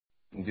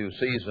In due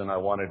season, I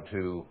wanted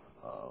to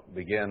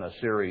begin a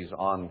series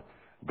on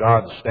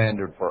God's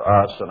standard for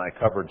us, and I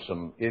covered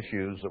some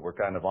issues that were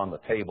kind of on the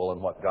table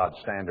and what God's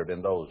standard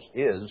in those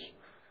is.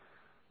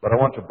 But I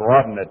want to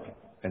broaden it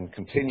and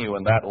continue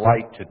in that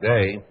light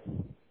today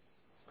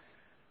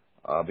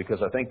because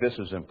I think this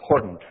is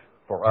important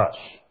for us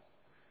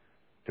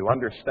to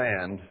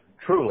understand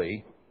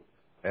truly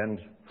and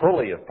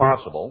fully, if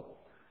possible,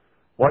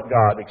 what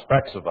God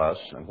expects of us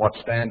and what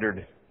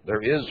standard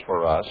there is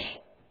for us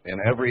in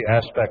every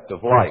aspect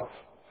of life.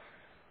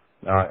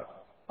 Now,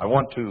 I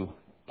want to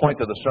point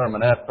to the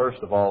sermonette, first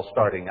of all,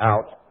 starting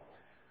out,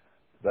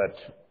 that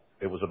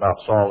it was about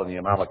Saul and the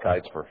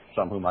Amalekites. For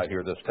some who might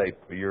hear this tape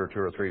a year or two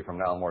or three from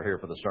now, and we're here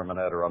for the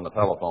sermonette or on the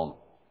telephone.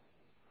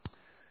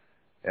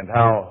 And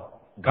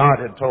how God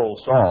had told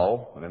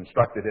Saul and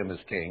instructed him as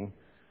king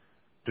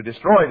to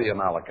destroy the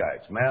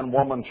Amalekites. Man,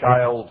 woman,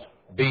 child,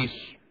 beast,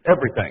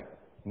 everything.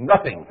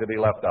 Nothing to be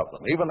left of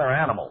them, even their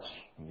animals.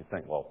 And you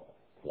think, well,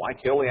 why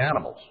kill the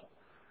animals?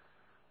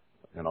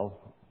 You know,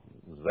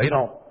 they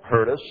don't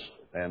hurt us,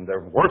 and they're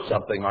worth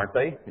something, aren't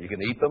they? You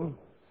can eat them.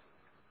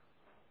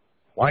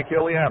 Why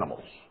kill the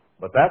animals?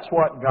 But that's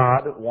what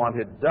God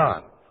wanted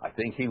done. I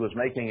think he was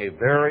making a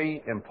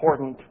very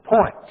important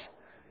point.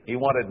 He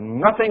wanted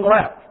nothing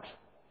left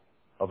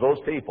of those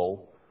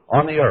people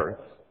on the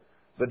earth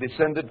that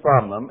descended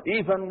from them,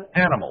 even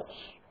animals.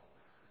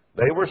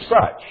 They were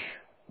such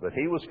that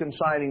he was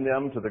consigning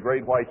them to the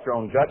great white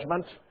throne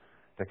judgment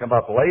to come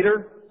up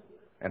later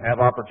and have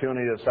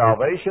opportunity of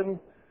salvation.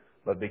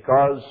 But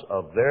because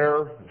of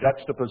their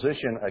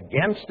juxtaposition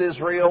against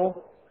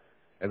Israel,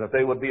 and that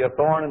they would be a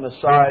thorn in the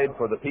side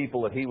for the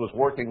people that he was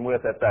working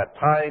with at that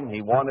time,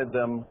 he wanted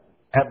them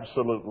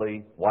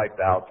absolutely wiped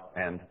out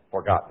and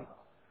forgotten,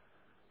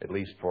 at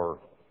least for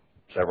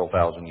several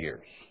thousand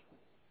years.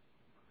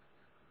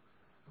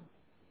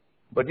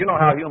 But you know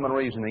how human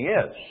reasoning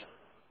is.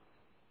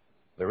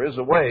 There is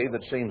a way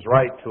that seems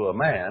right to a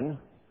man,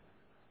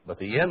 but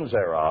the ends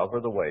thereof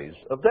are the ways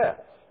of death.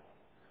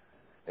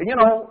 And you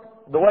know,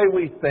 the way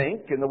we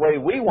think and the way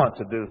we want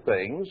to do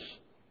things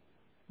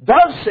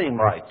does seem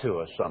right to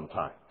us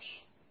sometimes.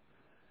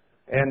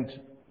 And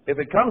if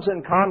it comes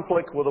in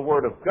conflict with the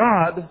Word of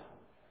God,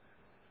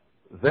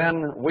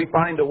 then we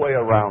find a way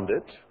around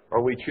it,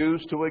 or we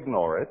choose to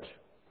ignore it,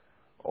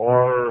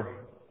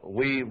 or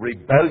we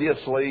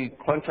rebelliously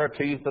clench our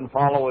teeth and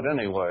follow it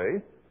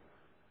anyway,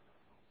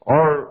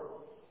 or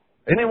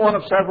any one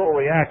of several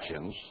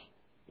reactions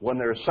when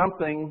there's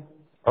something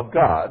of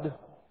God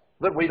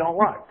that we don't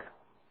like.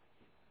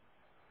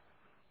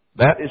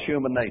 That is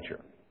human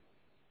nature.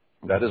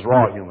 That is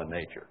raw human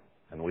nature.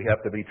 And we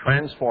have to be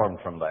transformed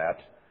from that,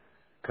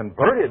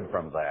 converted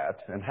from that,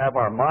 and have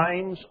our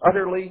minds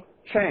utterly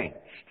changed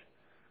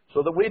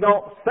so that we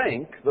don't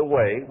think the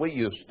way we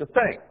used to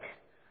think.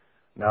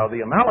 Now,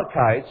 the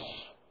Amalekites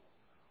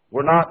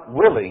were not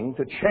willing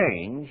to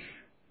change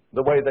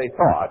the way they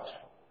thought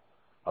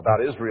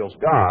about Israel's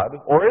God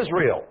or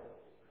Israel.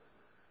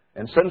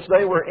 And since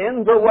they were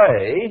in the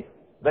way,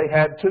 they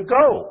had to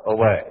go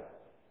away.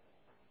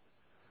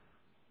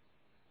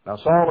 Now,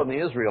 Saul and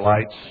the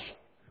Israelites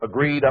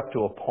agreed up to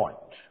a point.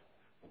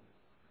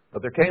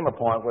 But there came a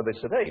point where they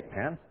said, hey,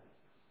 man,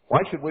 why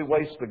should we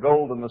waste the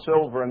gold and the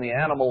silver and the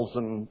animals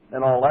and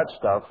all that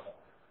stuff?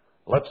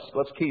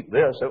 Let's keep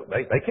this.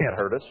 They can't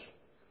hurt us.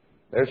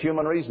 There's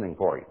human reasoning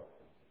for you.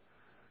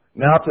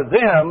 Now, to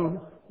them,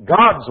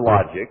 God's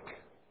logic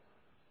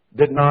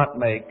did not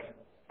make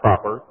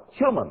proper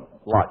human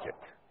logic.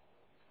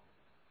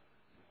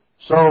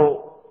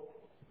 So,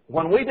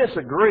 when we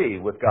disagree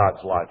with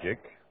God's logic,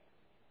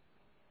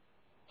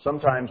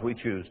 sometimes we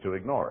choose to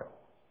ignore it.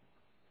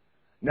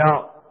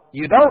 Now,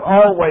 you don't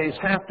always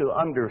have to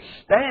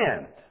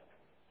understand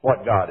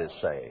what God is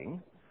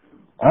saying.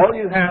 All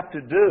you have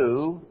to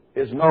do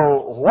is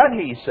know what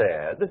he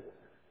said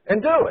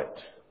and do it,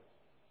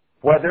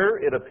 whether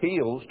it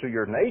appeals to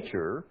your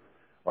nature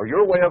or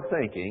your way of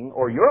thinking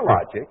or your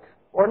logic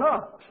or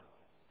not.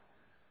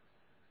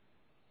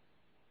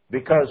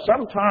 Because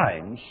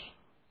sometimes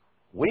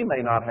we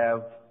may not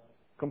have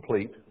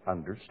complete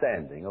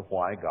understanding of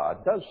why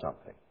God does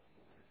something.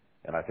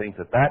 And I think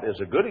that that is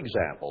a good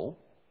example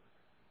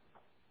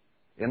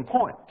in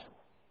point.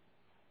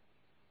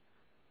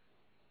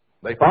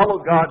 They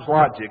followed God's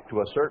logic to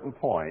a certain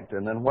point,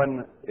 and then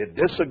when it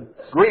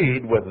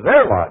disagreed with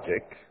their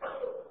logic,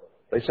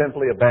 they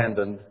simply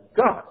abandoned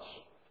God's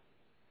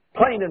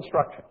plain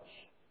instructions.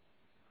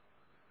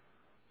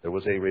 There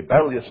was a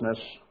rebelliousness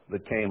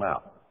that came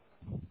out.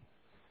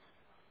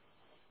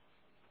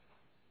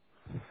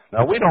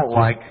 Now, we don't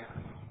like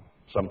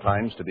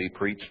sometimes to be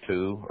preached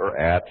to or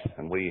at,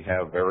 and we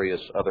have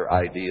various other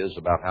ideas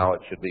about how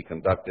it should be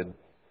conducted.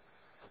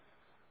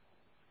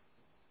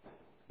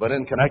 But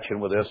in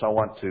connection with this, I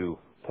want to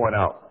point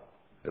out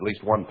at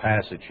least one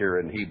passage here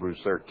in Hebrews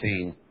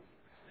 13.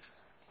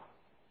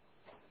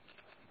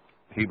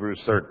 Hebrews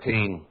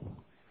 13.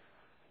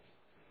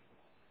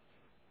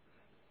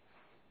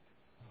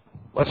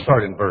 Let's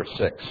start in verse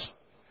 6.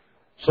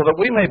 So that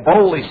we may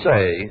boldly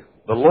say,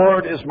 the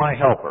Lord is my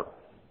helper.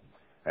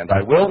 And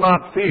I will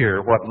not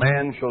fear what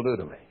man shall do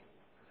to me.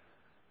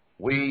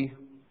 We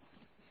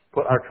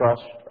put our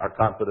trust, our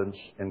confidence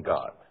in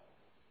God.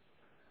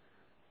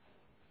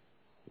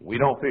 We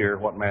don't fear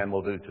what man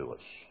will do to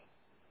us.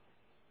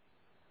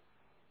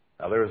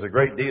 Now, there is a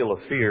great deal of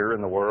fear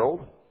in the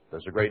world.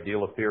 There's a great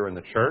deal of fear in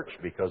the church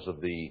because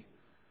of the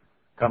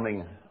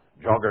coming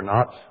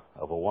juggernaut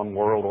of a one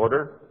world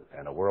order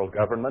and a world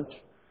government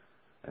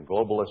and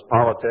globalist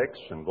politics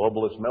and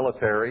globalist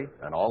military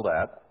and all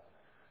that.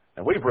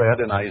 And we've read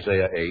in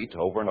Isaiah 8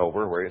 over and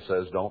over where it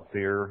says, don't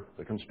fear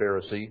the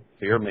conspiracy,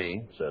 fear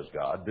me, says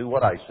God, do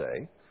what I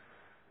say.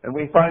 And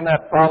we find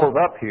that followed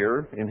up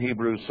here in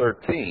Hebrews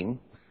 13,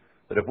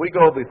 that if we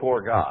go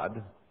before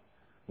God,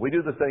 we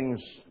do the things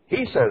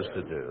He says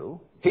to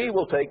do, He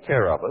will take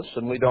care of us,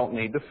 and we don't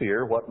need to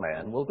fear what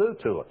man will do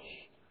to us.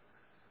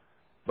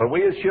 But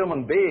we as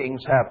human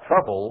beings have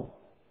trouble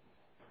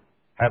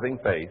having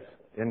faith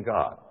in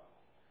God.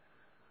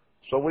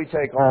 So we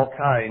take all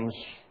kinds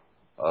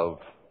of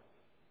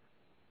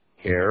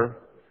care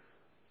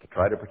to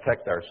try to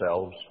protect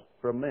ourselves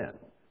from men.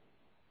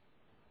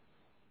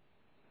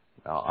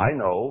 Now,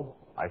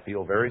 I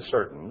feel very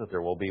certain that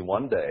there will be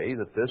one day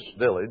that this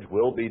village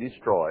will be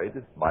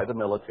destroyed by the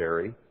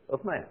military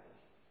of man.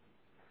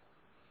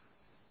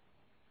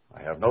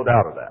 I have no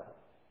doubt of that,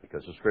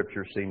 because the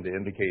Scriptures seem to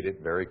indicate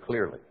it very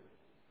clearly.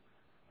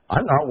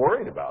 I'm not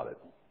worried about it,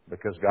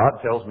 because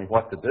God tells me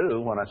what to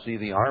do when I see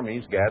the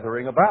armies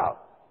gathering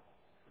about.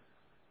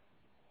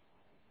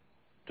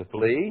 To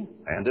flee,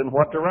 and in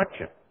what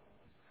direction.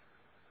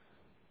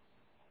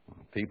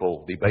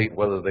 People debate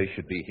whether they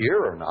should be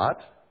here or not.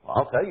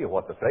 I'll tell you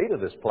what the fate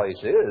of this place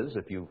is,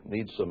 if you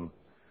need some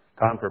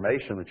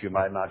confirmation that you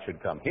might not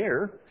should come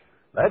here.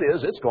 That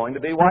is, it's going to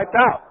be wiped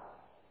out.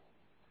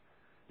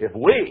 If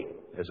we,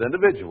 as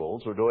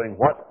individuals, are doing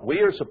what we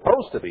are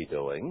supposed to be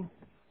doing,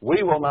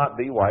 we will not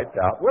be wiped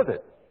out with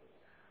it.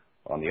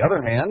 On the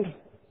other hand,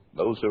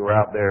 those who are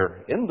out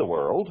there in the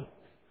world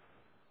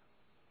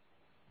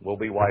will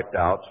be wiped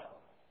out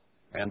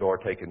and or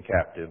taken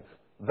captive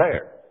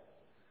there.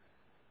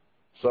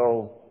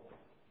 So,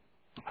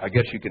 I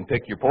guess you can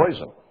pick your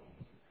poison.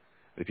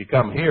 If you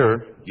come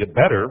here, you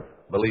better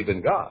believe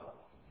in God.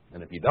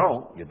 And if you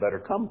don't, you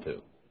better come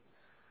to.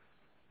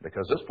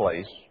 Because this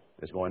place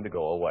is going to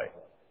go away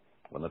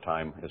when the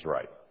time is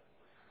right.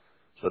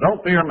 So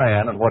don't fear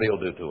man and what he'll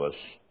do to us.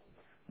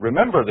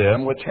 Remember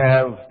them which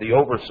have the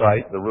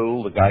oversight, the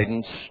rule, the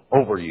guidance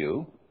over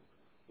you.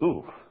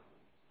 Ooh.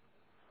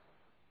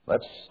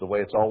 That's the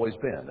way it's always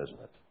been, isn't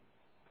it?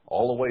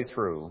 All the way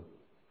through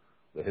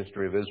the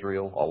history of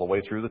Israel, all the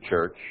way through the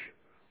church,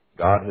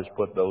 God has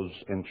put those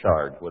in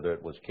charge, whether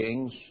it was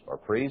kings or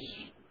priests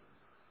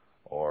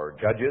or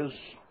judges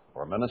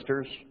or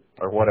ministers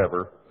or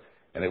whatever.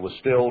 And it was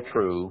still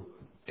true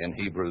in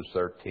Hebrews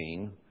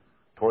 13,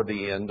 toward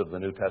the end of the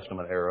New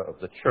Testament era of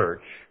the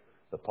church,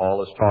 that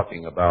Paul is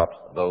talking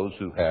about those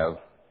who have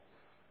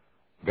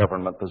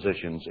government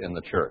positions in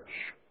the church.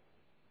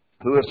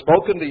 Who has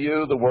spoken to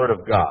you the word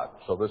of God.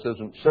 So this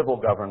isn't civil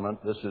government,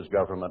 this is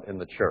government in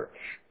the church.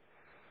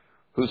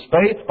 Whose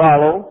faith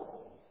follow,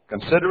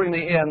 considering the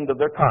end of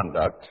their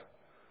conduct,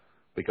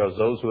 because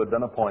those who had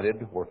been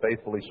appointed were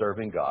faithfully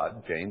serving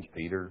God, James,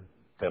 Peter,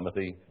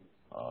 Timothy,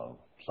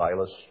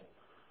 Silas,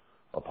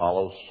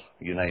 Apollos,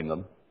 you name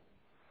them.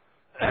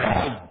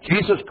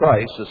 Jesus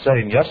Christ is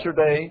saying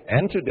yesterday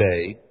and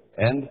today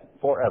and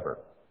forever.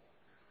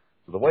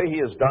 The way He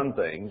has done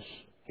things,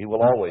 He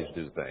will always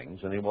do things,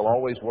 and He will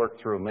always work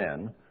through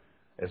men,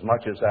 as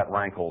much as that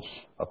rankles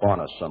upon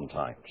us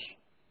sometimes.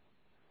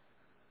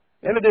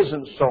 And it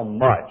isn't so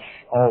much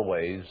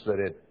always that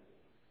it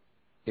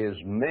is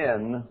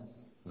men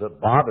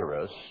that bother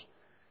us.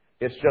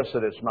 It's just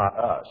that it's not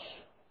us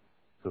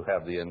who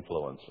have the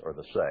influence or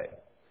the say.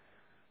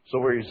 So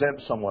we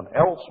resent someone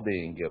else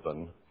being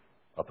given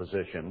a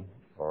position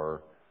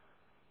or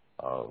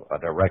a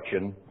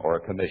direction or a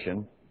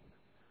commission.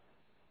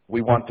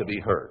 We want to be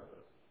heard.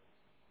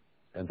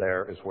 And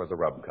there is where the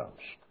rub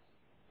comes.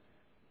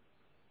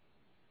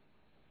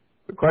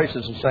 But Christ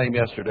is the same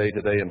yesterday,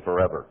 today, and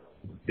forever.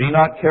 Be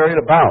not carried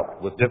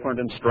about with different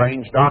and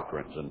strange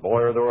doctrines. And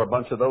boy, are there a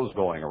bunch of those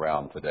going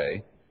around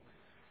today.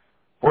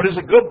 For it is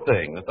a good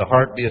thing that the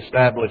heart be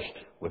established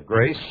with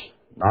grace,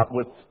 not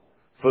with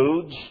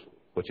foods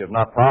which have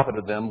not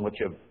profited them, which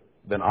have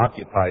been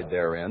occupied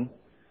therein.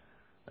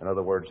 In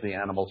other words, the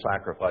animal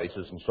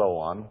sacrifices and so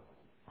on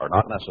are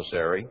not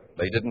necessary.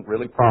 They didn't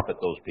really profit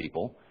those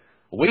people.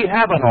 We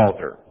have an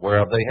altar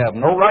whereof they have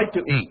no right to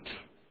eat,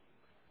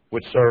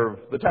 which serve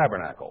the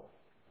tabernacle.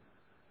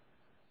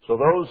 So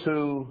those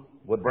who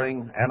would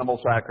bring animal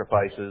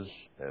sacrifices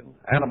and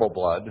animal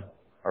blood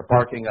are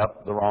barking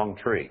up the wrong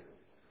tree.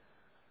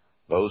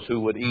 Those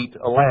who would eat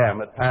a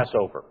lamb at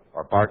Passover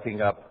are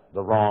barking up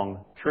the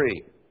wrong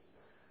tree.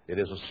 It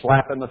is a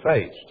slap in the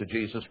face to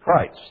Jesus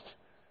Christ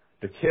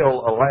to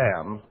kill a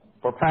lamb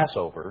for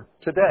Passover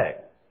today.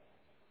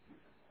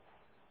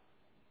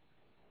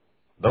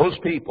 Those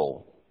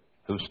people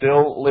who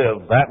still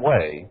live that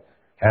way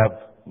have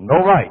no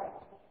right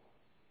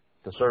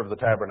to serve the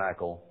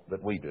tabernacle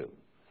that we do.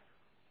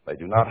 They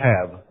do not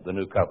have the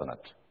new covenant.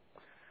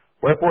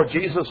 Wherefore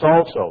Jesus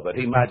also, that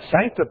he might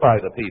sanctify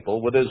the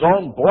people with his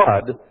own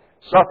blood,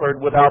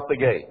 suffered without the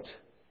gate.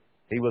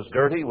 He was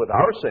dirty with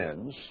our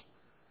sins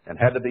and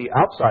had to be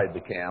outside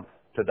the camp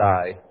to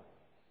die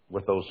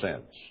with those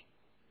sins.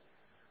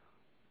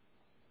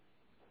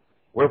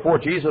 Wherefore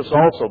Jesus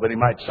also, that he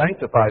might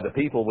sanctify the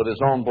people with his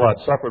own blood,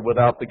 suffered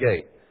without the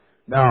gate.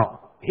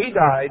 Now, he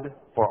died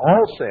for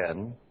all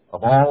sin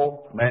of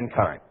all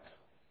mankind.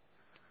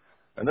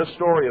 And this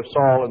story of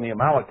Saul and the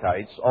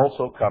Amalekites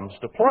also comes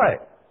to play.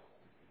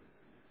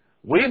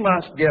 We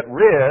must get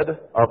rid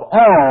of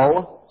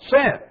all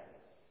sin.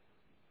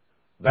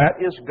 That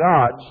is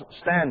God's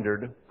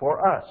standard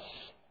for us.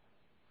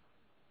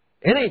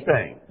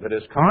 Anything that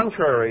is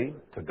contrary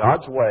to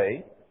God's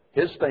way,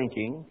 His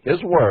thinking,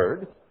 His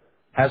word,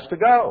 has to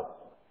go.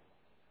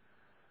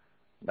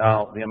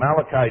 Now, the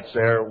Amalekites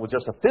there was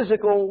just a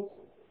physical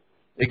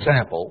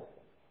example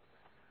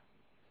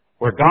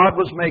where God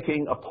was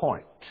making a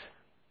point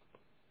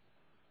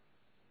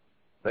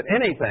that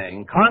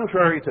anything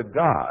contrary to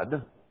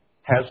God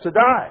has to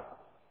die.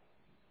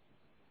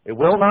 It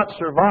will not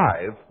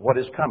survive what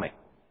is coming.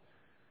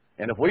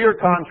 And if we are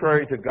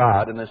contrary to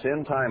God in this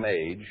end-time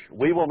age,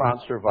 we will not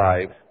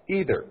survive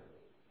either.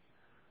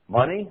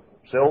 Money,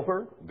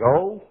 silver,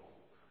 gold,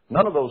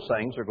 none of those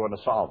things are going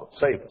to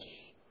save us.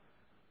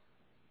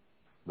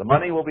 The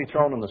money will be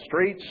thrown in the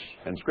streets,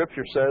 and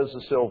Scripture says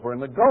the silver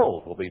and the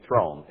gold will be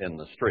thrown in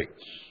the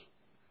streets.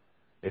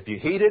 If you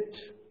heat it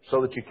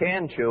so that you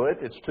can chew it,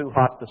 it's too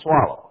hot to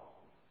swallow.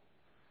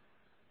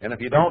 And if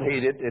you don't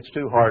heat it, it's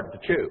too hard to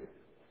chew.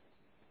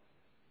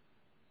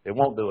 It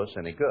won't do us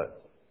any good.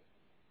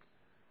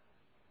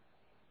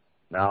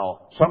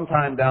 Now,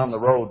 sometime down the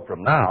road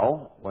from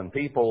now, when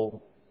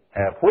people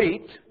have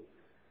wheat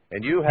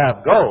and you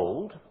have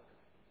gold,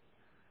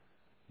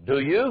 do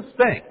you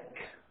think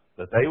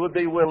that they would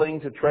be willing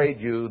to trade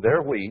you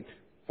their wheat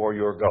for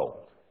your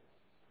gold?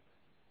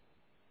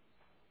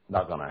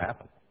 Not going to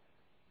happen.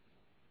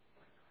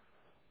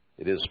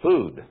 It is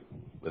food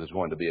that is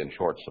going to be in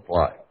short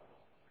supply.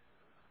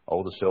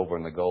 Oh, the silver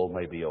and the gold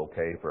may be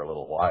okay for a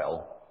little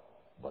while,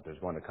 but there's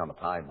going to come a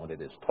time when it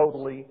is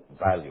totally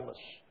valueless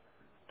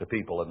to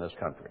people in this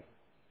country.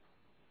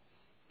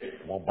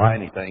 Won't buy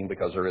anything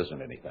because there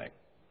isn't anything.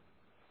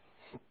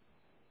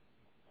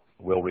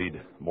 We'll read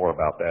more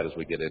about that as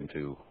we get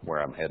into where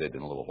I'm headed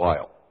in a little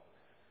while.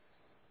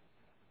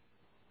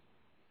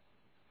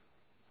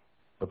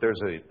 But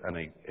there's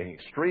an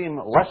extreme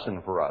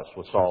lesson for us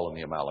with Saul and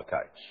the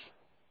Amalekites.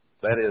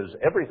 That is,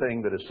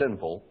 everything that is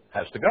sinful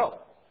has to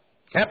go.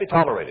 Can't be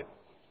tolerated.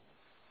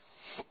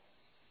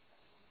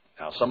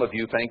 Now, some of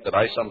you think that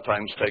I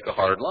sometimes take a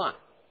hard line.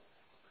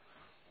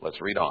 Let's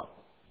read on.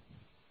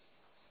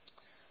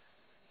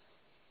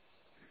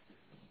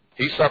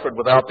 He suffered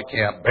without the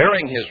camp,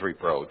 bearing his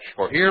reproach.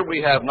 For here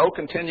we have no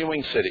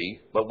continuing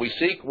city, but we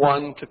seek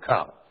one to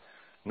come.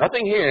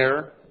 Nothing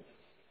here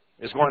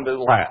is going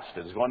to last.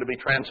 It is going to be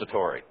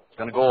transitory. It's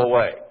going to go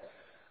away.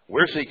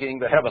 We're seeking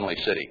the heavenly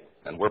city,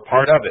 and we're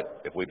part of it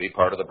if we be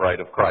part of the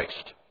bride of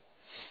Christ.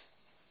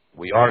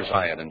 We are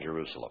Zion and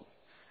Jerusalem.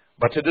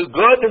 But to do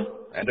good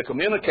and to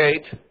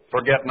communicate,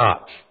 forget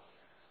not.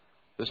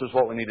 This is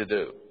what we need to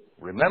do.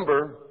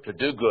 Remember to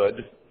do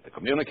good, to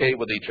communicate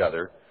with each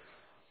other,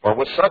 for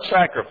with such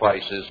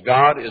sacrifices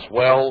God is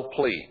well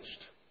pleased.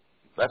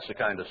 That's the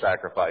kind of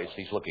sacrifice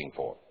He's looking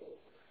for.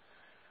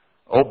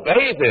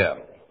 Obey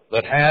them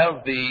that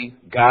have the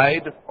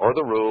guide or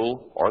the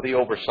rule or the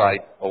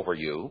oversight over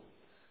you,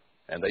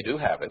 and they do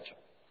have it,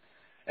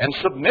 and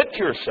submit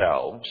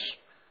yourselves,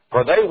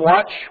 for they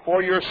watch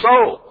for your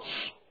souls,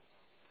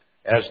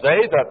 as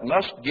they that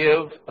must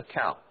give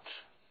account.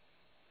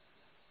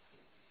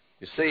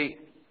 You see,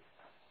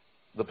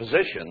 the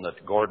position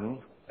that Gordon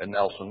and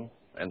Nelson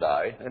and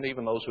I, and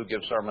even those who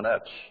give sermonettes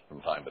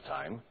from time to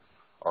time,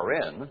 are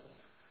in,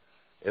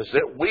 is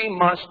that we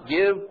must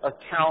give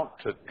account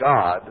to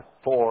God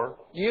for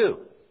you.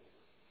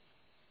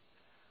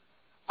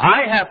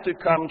 I have to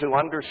come to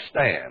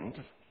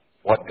understand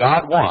what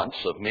God wants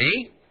of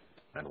me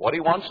and what He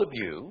wants of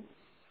you,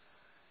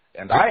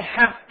 and I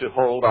have to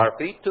hold our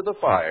feet to the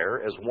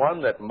fire as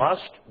one that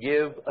must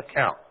give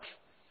account.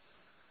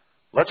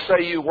 Let's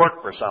say you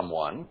work for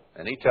someone,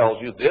 and he tells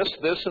you this,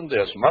 and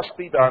this must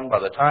be done by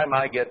the time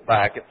I get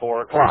back at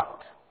 4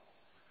 o'clock.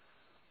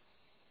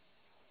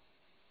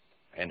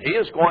 And he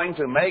is going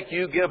to make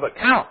you give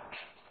account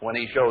when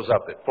he shows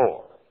up at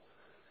 4.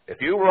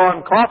 If you were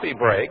on coffee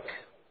break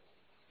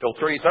till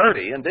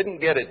 3:30 and didn't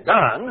get it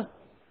done,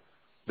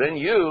 then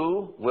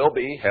you will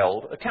be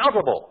held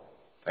accountable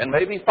and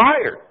may be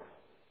fired.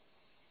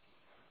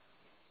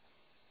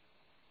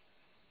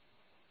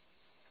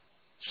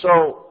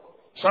 So,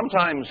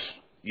 sometimes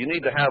you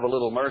need to have a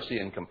little mercy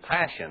and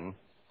compassion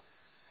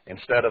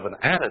instead of an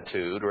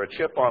attitude or a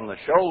chip on the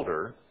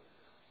shoulder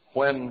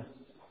when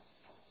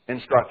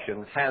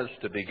instruction has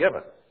to be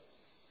given.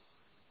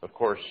 Of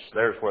course,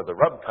 there's where the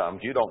rub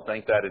comes. You don't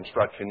think that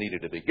instruction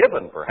needed to be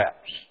given,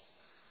 perhaps.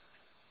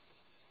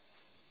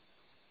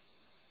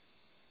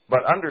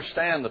 but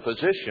understand the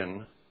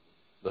position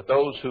that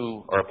those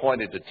who are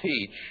appointed to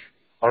teach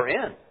are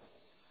in.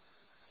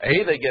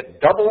 A, they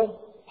get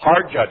double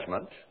hard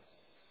judgment,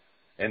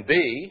 and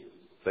B,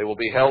 they will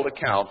be held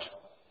account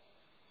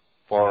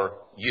for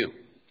you.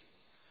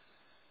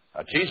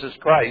 Jesus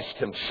Christ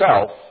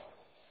himself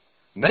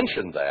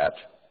mentioned that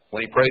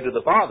when he prayed to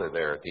the Father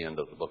there at the end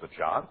of the book of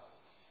John.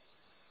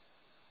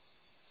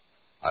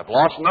 I've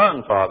lost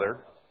none, Father,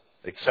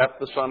 except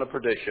the son of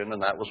perdition,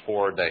 and that was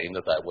foreordained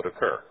that that would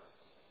occur.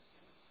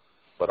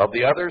 But of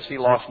the others, he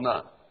lost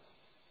none.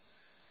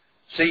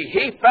 See,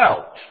 he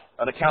felt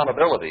an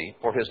accountability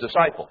for his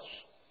disciples.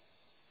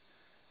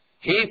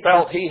 He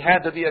felt he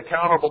had to be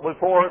accountable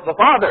before the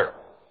Father.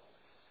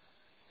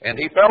 And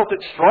he felt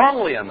it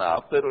strongly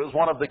enough that it was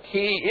one of the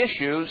key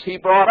issues he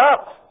brought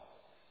up.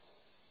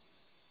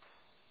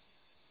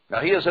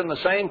 Now, he is in the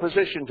same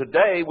position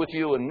today with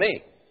you and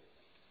me.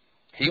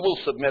 He will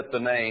submit the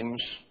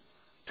names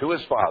to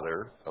his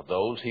Father of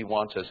those he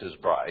wants as his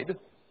bride.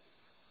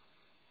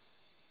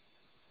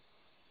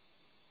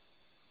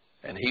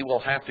 And he will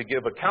have to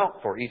give account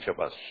for each of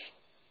us.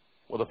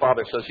 Well, the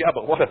Father says, yeah,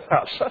 but what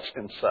about such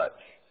and such?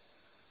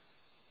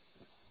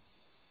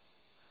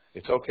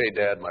 It's okay,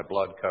 Dad, my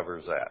blood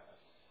covers that.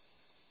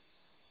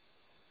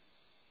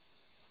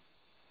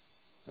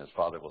 His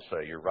Father will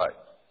say, you're right.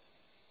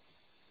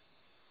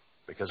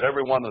 Because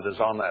everyone that is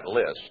on that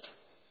list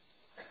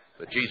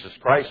that Jesus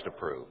Christ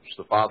approves,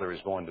 the Father is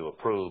going to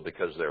approve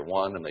because they're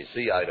one and they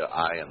see eye to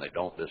eye and they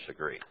don't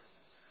disagree.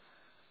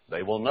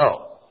 They will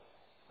know.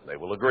 They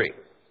will agree.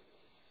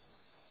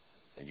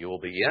 And you will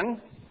be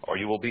in or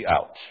you will be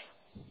out.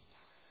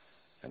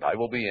 And I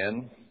will be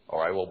in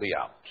or I will be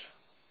out.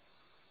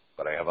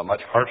 But I have a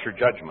much harsher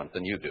judgment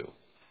than you do.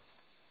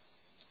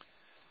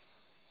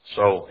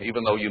 So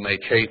even though you may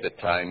chafe at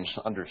times,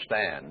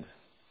 understand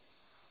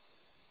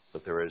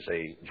that there is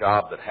a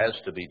job that has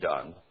to be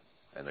done,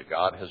 and that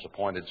God has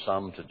appointed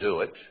some to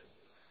do it.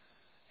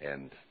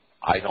 And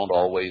I don't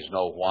always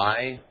know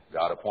why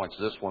God appoints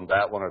this one,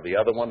 that one, or the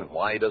other one, and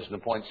why he doesn't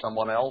appoint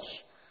someone else.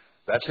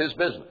 That's his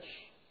business.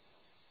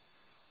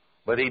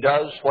 But he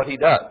does what he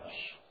does.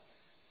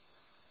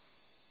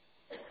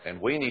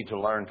 And we need to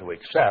learn to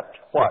accept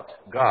what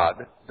God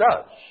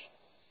does.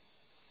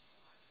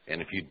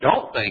 And if you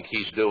don't think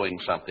he's doing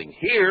something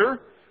here,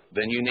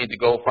 then you need to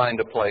go find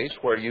a place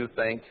where you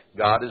think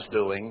God is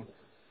doing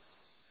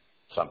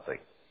something.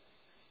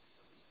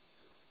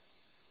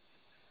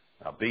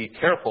 Now be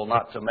careful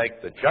not to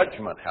make the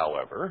judgment,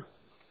 however,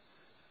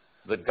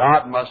 that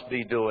God must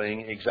be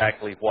doing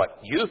exactly what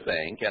you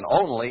think and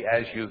only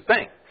as you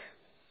think.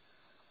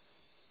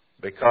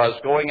 Because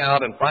going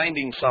out and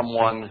finding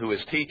someone who is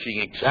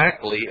teaching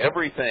exactly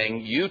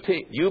everything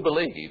you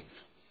believe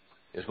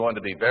is going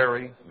to be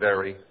very,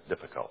 very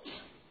difficult.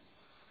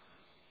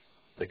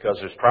 Because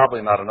there's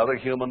probably not another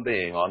human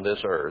being on this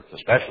earth,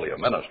 especially a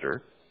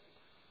minister,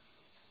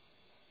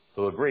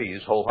 who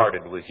agrees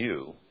wholeheartedly with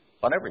you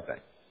on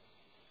everything.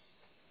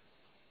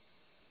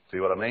 See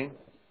what I mean?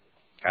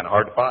 Kind of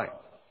hard to find.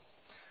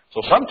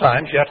 So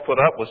sometimes you have to put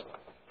up with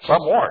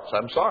some warts.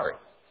 I'm sorry.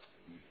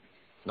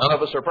 None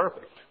of us are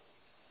perfect.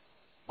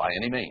 By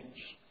any means.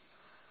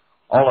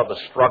 All of us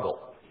struggle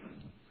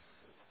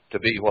to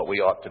be what we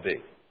ought to be.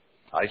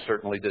 I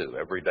certainly do.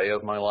 Every day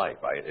of my life,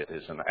 it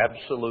is an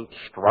absolute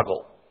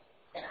struggle.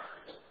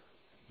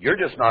 You're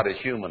just not as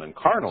human and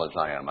carnal as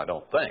I am, I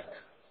don't think.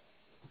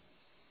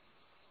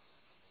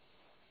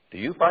 Do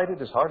you fight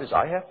it as hard as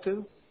I have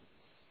to?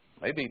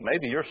 Maybe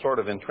you're sort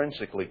of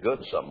intrinsically good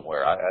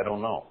somewhere. I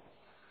don't know.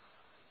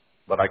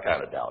 But I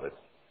kind of doubt it.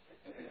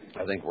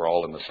 I think we're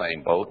all in the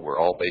same boat. We're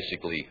all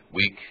basically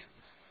weak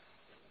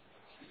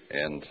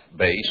and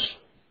base,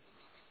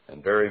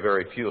 and very,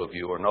 very few of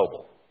you are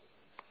noble.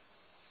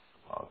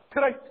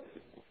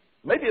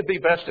 Maybe it'd be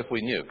best if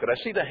we knew. Could I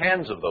see the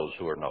hands of those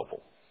who are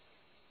noble?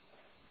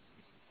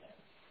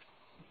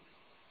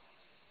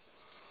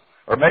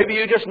 Or maybe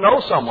you just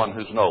know someone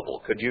who's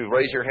noble. Could you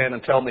raise your hand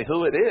and tell me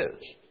who it is?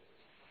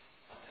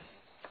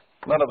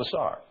 None of us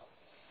are.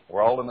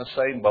 We're all in the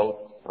same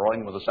boat,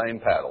 rowing with the same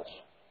paddles,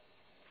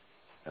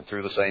 and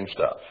through the same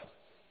stuff.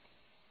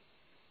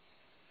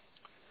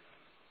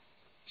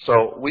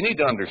 So we need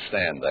to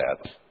understand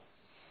that,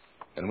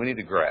 and we need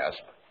to grasp,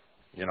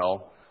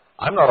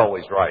 I'm not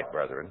always right,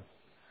 brethren.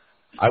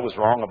 I was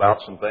wrong about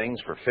some things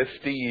for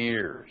 50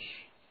 years,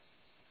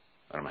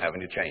 and I'm having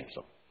to change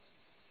them.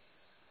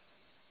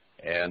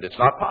 And it's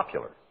not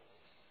popular.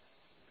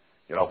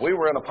 If we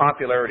were in a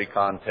popularity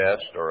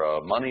contest or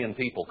a money and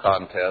people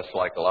contest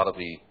like a lot of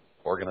the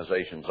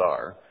organizations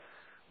are,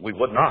 we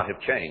would not have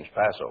changed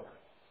Passover.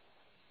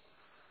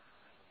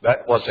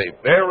 That was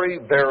a very,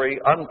 very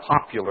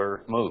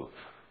unpopular move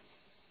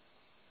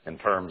in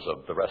terms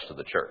of the rest of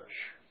the church.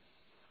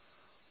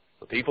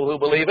 The people who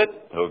believe it,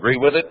 who agree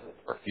with it,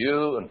 are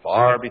few and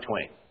far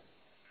between.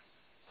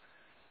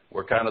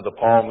 We're kind of the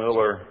Paul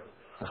Mueller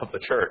of the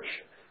church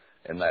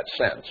in that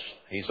sense.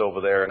 He's over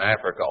there in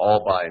Africa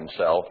all by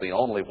himself, the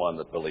only one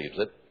that believes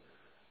it,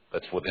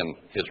 that's within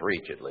his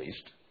reach at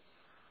least.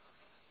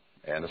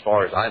 And as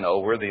far as I know,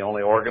 we're the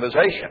only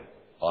organization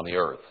on the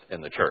earth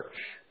in the church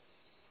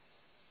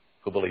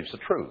who believes the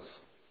truth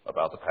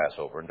about the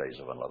Passover and Days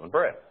of Unleavened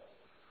Bread.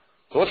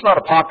 So it's not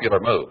a popular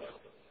move.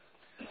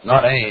 It's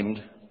not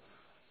aimed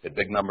at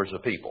big numbers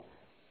of people.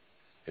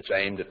 It's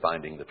aimed at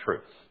finding the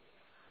truth.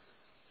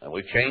 And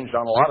we've changed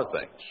on a lot of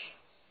things.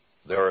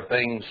 There are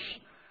things,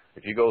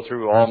 if you go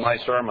through all my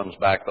sermons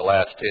back the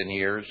last 10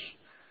 years,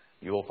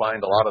 you will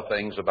find a lot of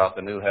things about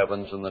the new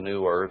heavens and the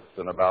new earth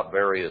and about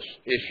various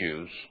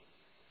issues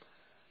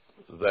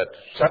that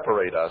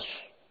separate us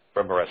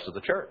from the rest of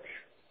the church.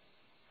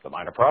 The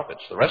minor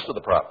prophets, the rest of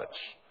the prophets.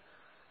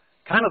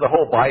 Kind of the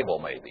whole Bible,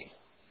 maybe,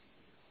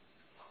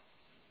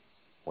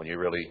 when you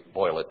really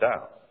boil it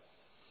down.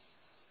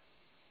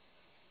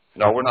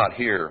 No, we're not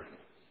here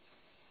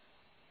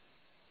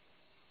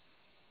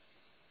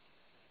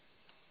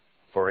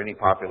for any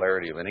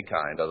popularity of any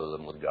kind other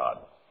than with God.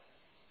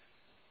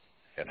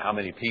 And how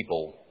many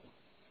people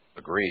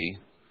agree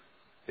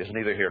is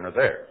neither here nor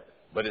there.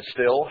 But it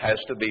still has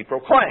to be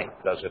proclaimed,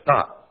 does it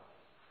not?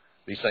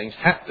 These things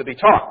have to be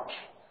taught,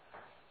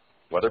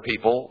 whether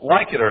people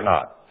like it or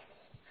not.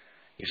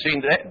 You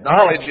see,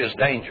 knowledge is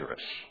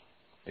dangerous.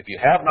 If you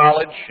have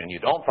knowledge and you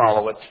don't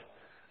follow it,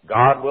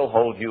 God will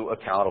hold you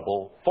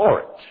accountable for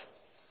it.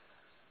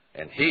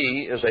 And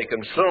He is a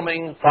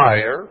consuming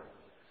fire,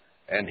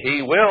 and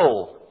He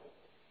will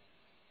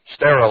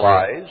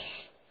sterilize,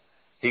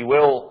 He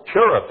will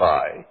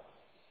purify.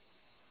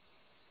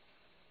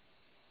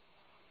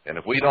 And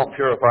if we don't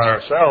purify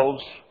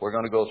ourselves, we're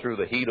going to go through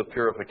the heat of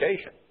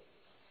purification.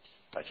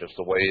 That's just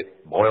the way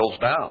it boils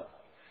down.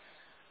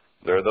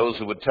 There are those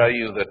who would tell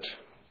you that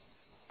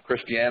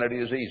Christianity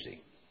is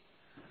easy.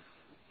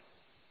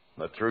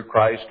 That through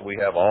Christ we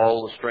have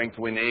all the strength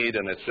we need,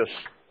 and it's just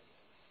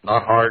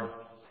not hard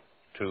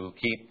to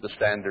keep the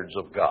standards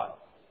of God.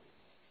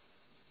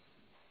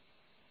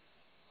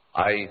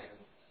 I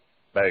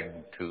beg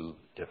to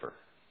differ.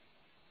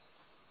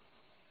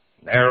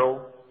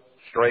 Narrow,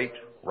 straight,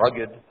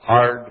 rugged,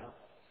 hard,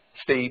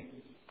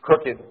 steep,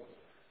 crooked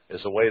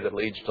is the way that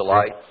leads to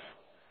life.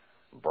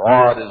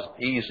 Broad is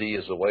easy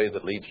is the way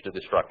that leads to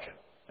destruction,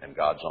 in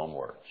God's own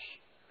words.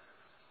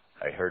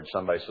 I heard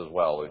somebody says,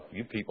 well, if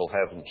you people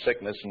have some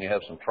sickness and you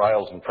have some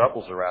trials and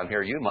troubles around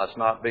here, you must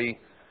not be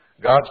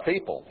God's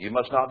people. You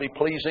must not be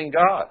pleasing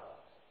God.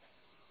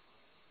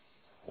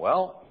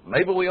 Well,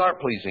 maybe we aren't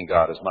pleasing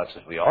God as much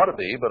as we ought to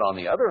be, but on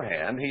the other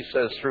hand, He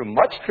says, through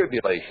much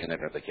tribulation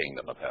enter the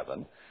kingdom of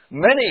heaven.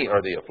 Many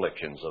are the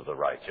afflictions of the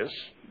righteous,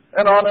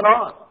 and on and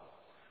on.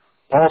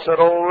 Paul said,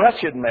 O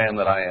wretched man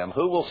that I am,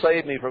 who will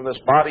save me from this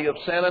body of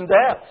sin and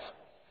death?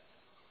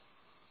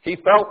 He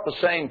felt the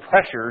same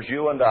pressures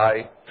you and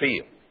I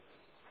feel.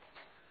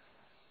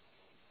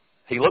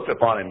 He looked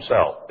upon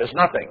himself as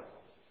nothing.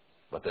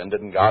 But then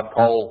didn't God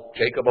call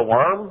Jacob a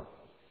worm?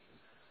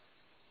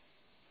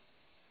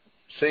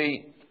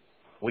 See,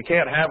 we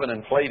can't have an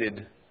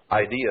inflated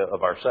idea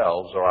of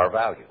ourselves or our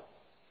value.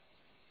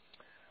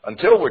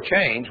 Until we're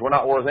changed, we're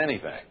not worth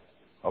anything.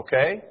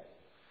 Okay?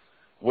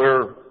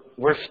 We're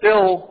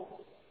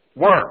still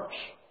worms.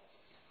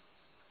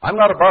 I'm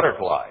not a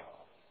butterfly.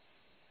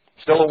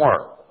 Still a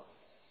worm.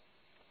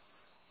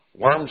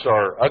 Worms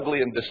are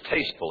ugly and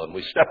distasteful, and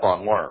we step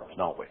on worms,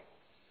 don't we?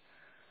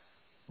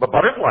 But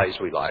butterflies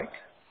we like.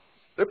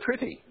 They're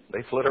pretty. They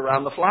flit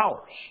around the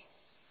flowers.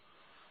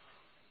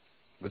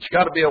 But you've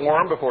got to be a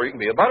worm before you can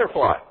be a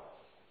butterfly.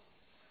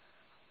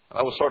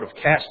 I was sort of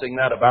casting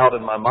that about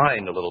in my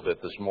mind a little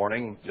bit this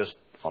morning, just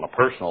on a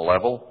personal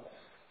level.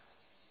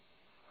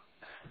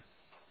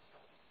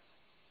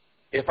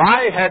 If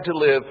I had to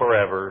live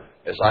forever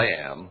as I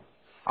am,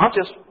 I'll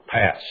just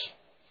pass.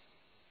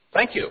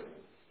 Thank you.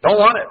 Don't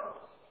want it.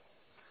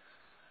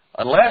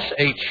 Unless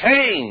a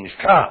change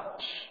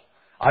comes,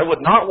 I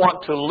would not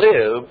want to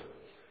live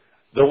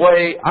the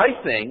way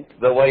I think,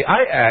 the way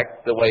I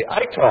act, the way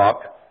I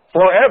talk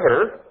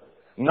forever,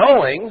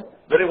 knowing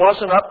that it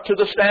wasn't up to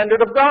the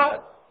standard of God.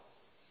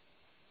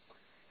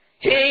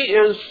 He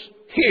is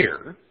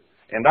here,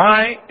 and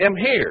I am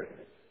here.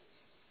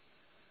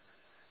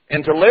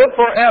 And to live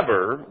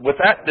forever with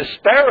that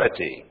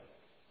disparity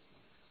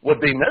would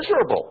be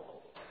miserable,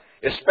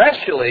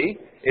 especially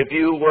if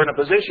you were in a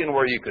position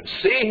where you could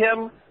see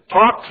Him,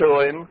 talk to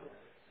Him,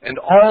 and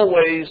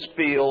always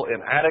feel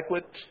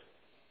inadequate,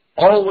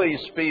 always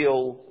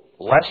feel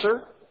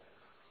lesser,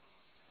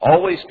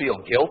 always feel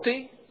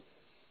guilty.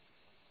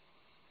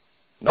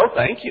 No,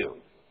 thank you.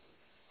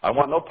 I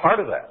want no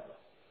part of that.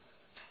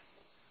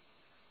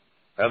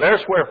 Now,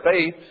 there's where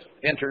faith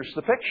enters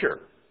the picture.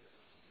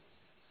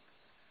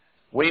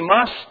 We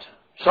must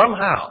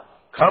somehow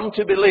come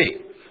to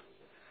believe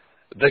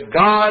that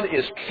God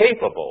is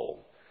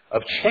capable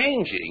of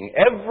changing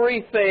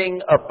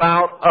everything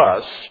about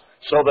us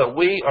so that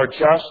we are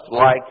just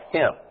like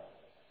Him.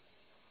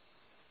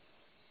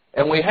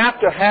 And we have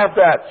to have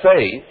that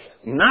faith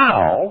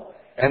now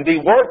and be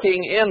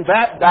working in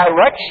that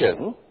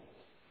direction.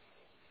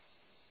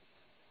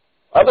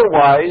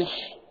 Otherwise,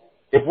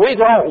 if we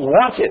don't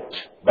want it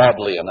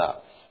badly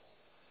enough,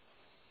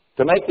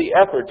 to make the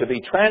effort to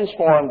be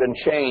transformed and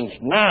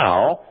changed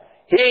now,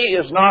 He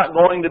is not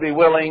going to be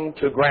willing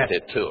to grant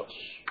it to us.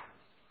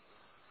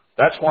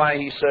 That's why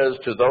He says,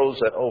 to those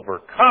that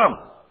overcome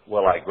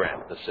will I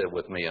grant to sit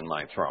with me in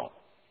my throne.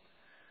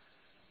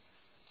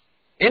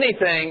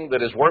 Anything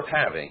that is worth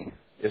having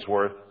is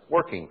worth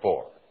working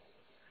for.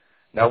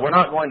 Now, we're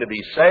not going to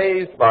be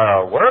saved by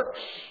our works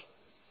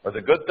or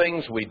the good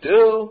things we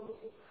do.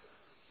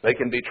 They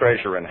can be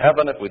treasure in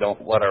heaven if we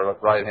don't let our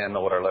right hand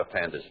know what our left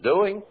hand is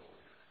doing.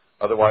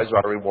 Otherwise,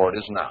 our reward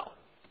is now.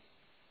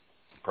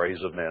 Praise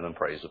of men and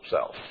praise of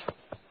self.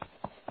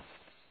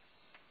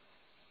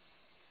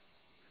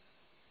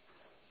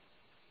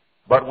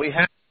 But we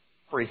have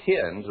to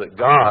comprehend that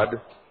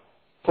God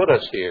put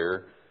us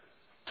here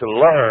to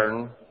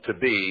learn to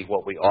be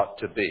what we ought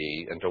to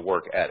be and to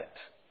work at it.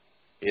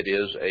 It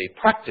is a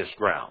practice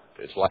ground.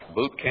 It's like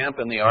boot camp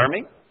in the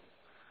Army.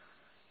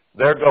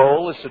 Their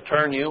goal is to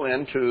turn you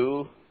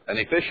into an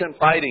efficient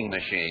fighting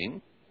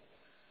machine,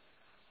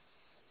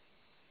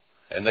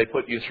 and they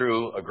put you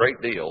through a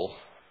great deal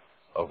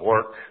of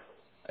work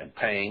and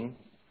pain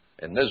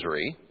and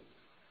misery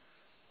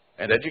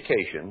and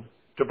education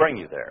to bring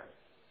you there.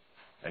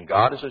 And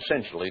God is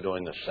essentially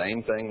doing the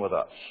same thing with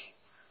us.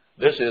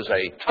 This is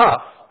a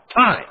tough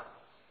time.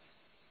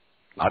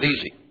 Not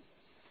easy.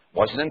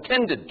 Wasn't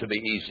intended to be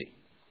easy.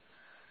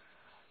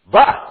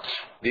 But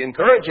the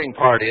encouraging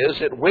part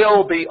is it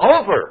will be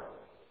over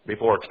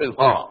before too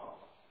long.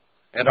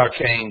 And our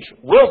change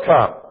will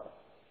come.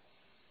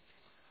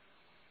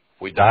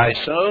 If we die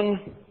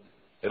soon,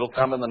 it'll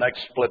come in the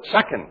next split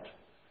second.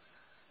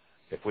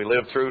 If we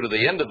live through to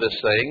the end of this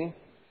thing,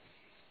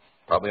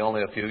 probably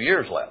only a few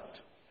years left.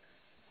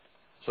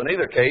 So in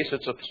either case,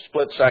 it's a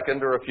split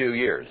second or a few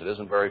years. It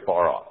isn't very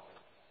far off.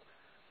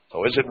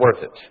 So is it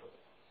worth it?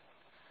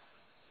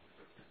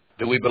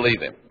 Do we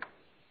believe Him?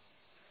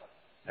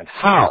 And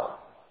how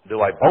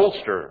do I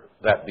bolster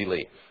that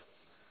belief?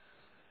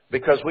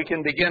 Because we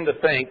can begin to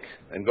think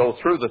and go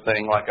through the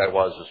thing like I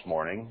was this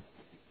morning,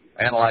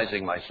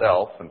 analyzing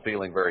myself and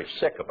feeling very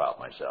sick about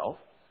myself,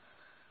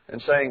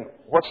 and saying,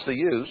 what's the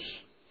use?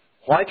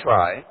 Why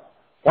try?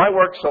 Why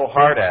work so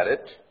hard at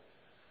it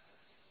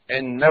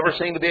and never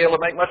seem to be able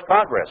to make much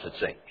progress, it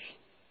seems?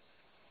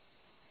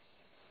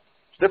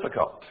 It's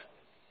difficult.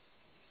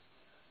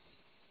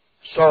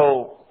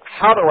 So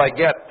how do I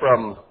get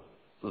from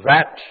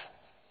that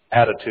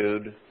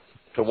attitude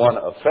to one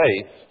of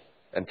faith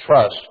and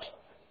trust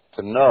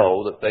to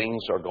know that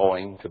things are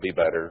going to be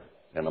better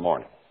in the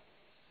morning?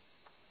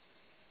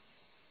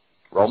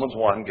 Romans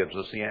 1 gives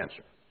us the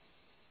answer.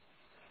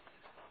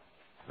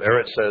 There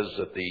it says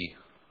that the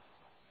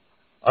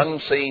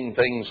unseen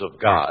things of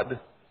God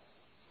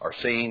are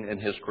seen in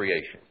His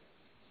creation.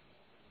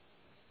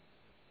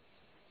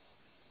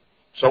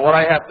 So what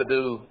I have to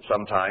do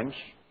sometimes,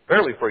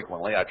 fairly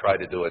frequently, I try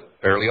to do it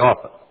fairly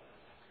often,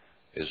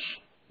 is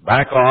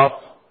back off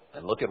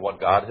and look at what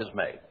God has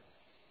made.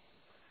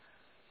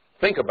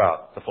 Think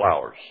about the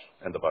flowers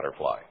and the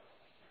butterfly.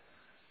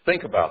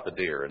 Think about the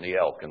deer and the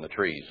elk and the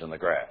trees and the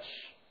grass.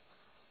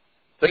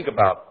 Think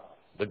about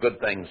the good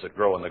things that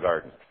grow in the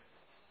garden.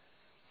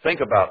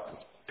 Think about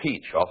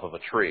peach off of a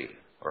tree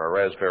or a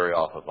raspberry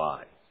off a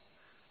vine.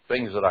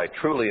 Things that I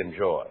truly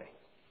enjoy.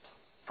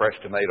 Fresh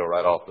tomato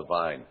right off the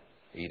vine.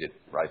 Eat it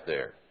right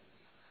there.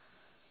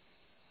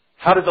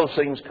 How did those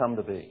things come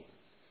to be?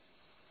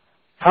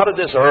 How did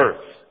this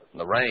earth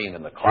and the rain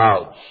and the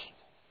clouds,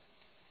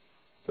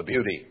 the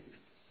beauty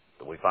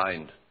that we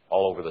find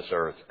all over this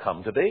earth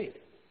come to be?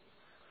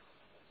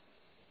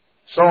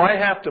 So I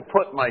have to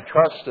put my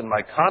trust and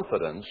my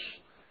confidence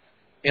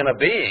in a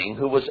being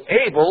who was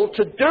able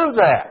to do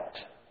that.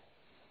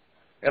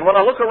 And when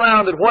I look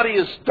around at what He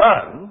has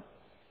done,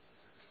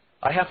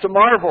 I have to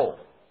marvel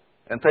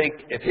and think,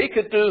 if He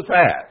could do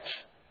that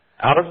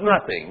out of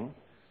nothing,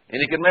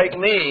 and He can make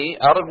me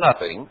out of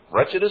nothing,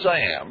 wretched as I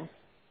am,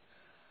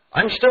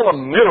 I'm still a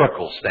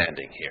miracle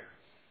standing here.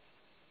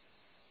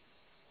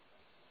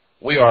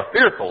 We are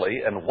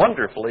fearfully and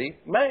wonderfully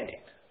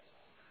made.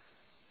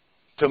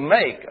 To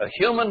make a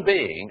human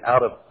being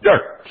out of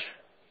dirt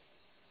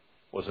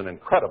was an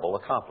incredible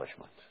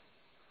accomplishment.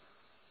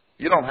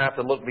 You don't have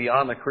to look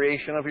beyond the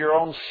creation of your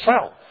own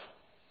self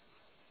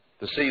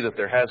to see that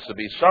there has to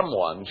be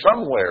someone,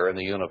 somewhere in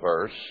the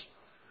universe,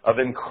 of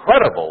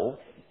incredible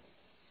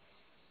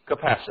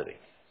capacity,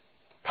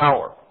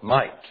 power,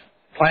 might,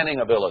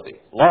 planning ability,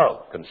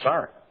 love,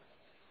 concern.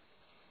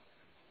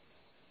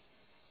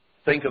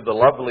 Think of the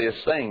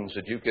loveliest things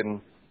that you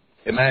can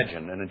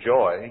imagine and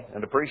enjoy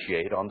and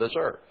appreciate on this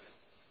earth.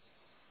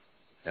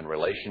 In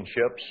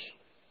relationships,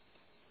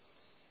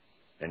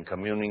 in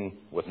communing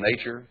with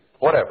nature,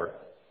 whatever.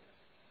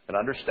 And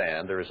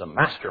understand there is a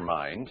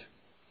mastermind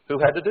who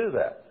had to do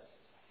that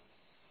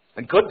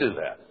and could do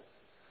that.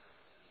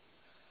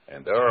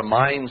 And there are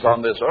minds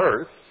on this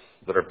earth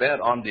that are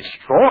bent on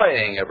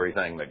destroying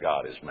everything that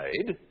God has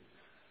made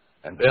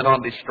and bent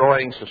on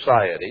destroying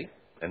society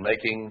and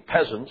making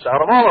peasants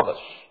out of all of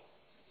us.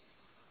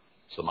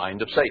 It's the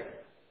mind of Satan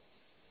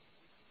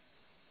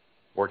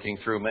working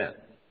through men.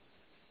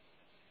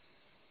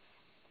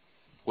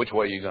 Which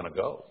way are you going to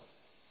go?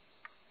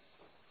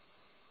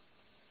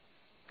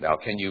 Now,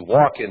 can you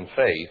walk in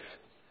faith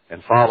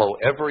and follow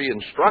every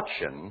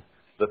instruction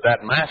that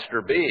that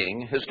master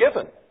being has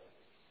given?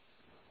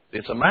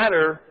 It's a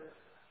matter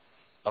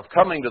of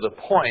coming to the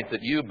point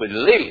that you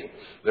believe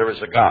there is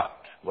a God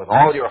with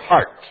all your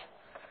heart,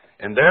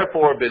 and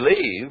therefore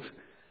believe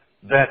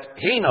that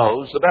He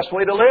knows the best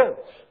way to live.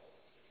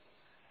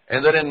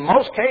 And that in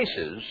most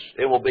cases,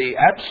 it will be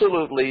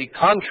absolutely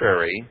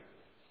contrary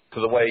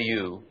to the way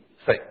you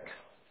think.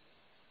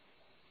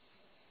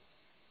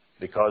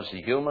 Because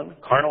the human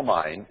carnal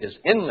mind is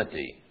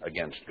enmity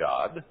against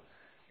God.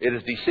 It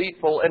is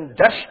deceitful and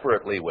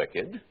desperately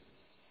wicked,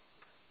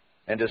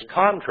 and is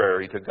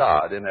contrary to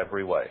God in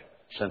every way.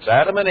 Since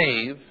Adam and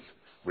Eve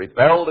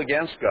rebelled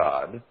against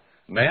God,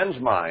 man's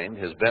mind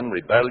has been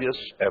rebellious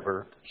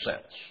ever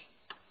since,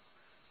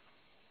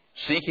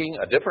 seeking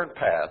a different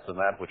path than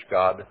that which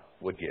God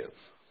would give.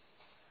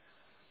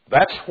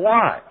 That's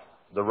why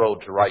the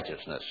road to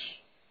righteousness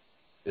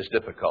is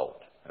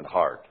difficult and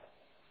hard.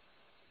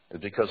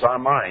 It's because our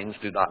minds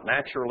do not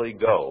naturally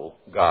go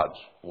God's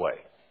way.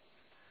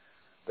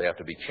 They have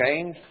to be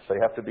changed. They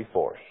have to be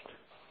forced.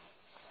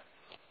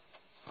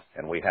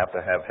 And we have to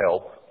have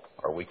help,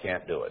 or we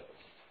can't do it.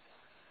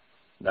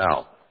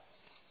 Now,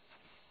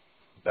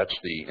 that's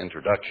the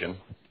introduction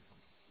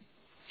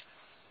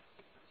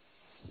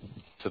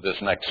to this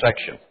next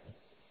section.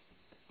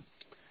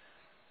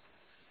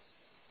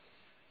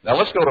 Now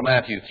let's go to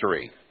Matthew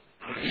 3.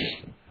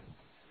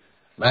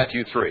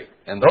 Matthew 3.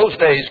 In those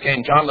days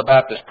came John the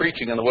Baptist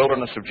preaching in the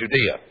wilderness of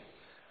Judea.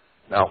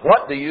 Now,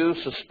 what do you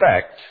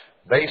suspect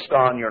based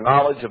on your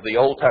knowledge of the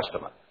Old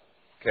Testament?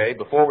 Okay,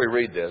 before we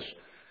read this,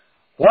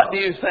 what do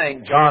you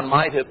think John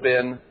might have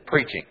been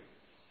preaching?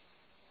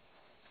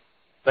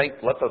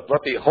 Let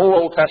the whole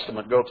Old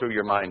Testament go through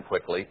your mind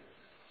quickly.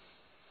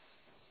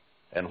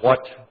 And what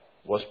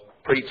was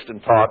preached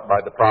and taught by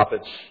the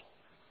prophets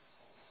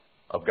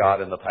of God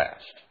in the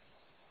past?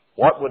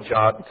 What would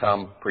John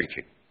come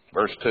preaching?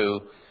 Verse 2,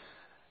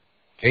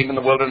 came in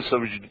the wilderness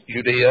of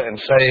Judea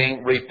and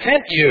saying,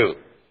 repent you,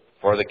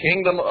 for the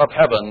kingdom of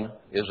heaven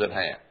is at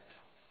hand.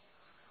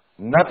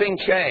 Nothing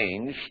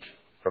changed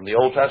from the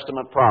Old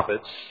Testament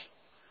prophets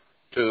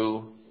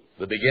to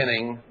the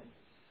beginning,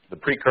 the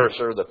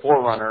precursor, the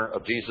forerunner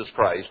of Jesus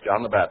Christ,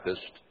 John the Baptist,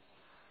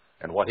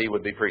 and what he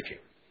would be preaching.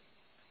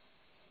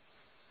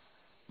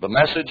 The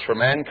message for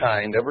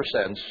mankind ever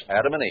since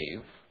Adam and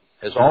Eve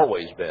has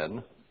always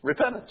been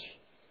repentance.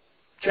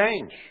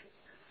 Change.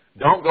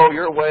 Don't go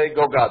your way,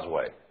 go God's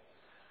way.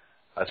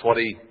 That's what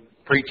he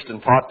preached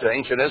and taught to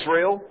ancient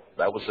Israel.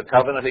 That was the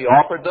covenant he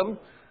offered them.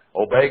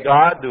 Obey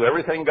God, do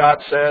everything God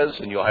says,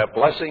 and you'll have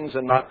blessings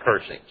and not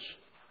cursings.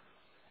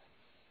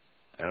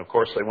 And of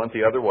course they went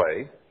the other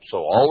way. So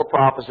all the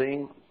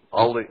prophesying,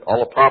 all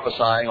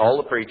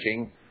the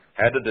preaching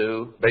had to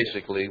do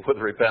basically with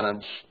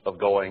repentance of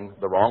going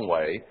the wrong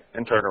way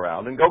and turn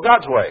around and go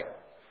God's way.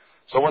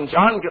 So when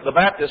John the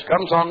Baptist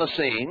comes on the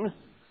scene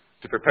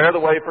to prepare the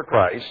way for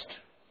Christ,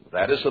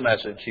 that is the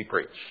message he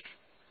preached.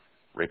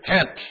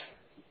 Repent,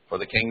 for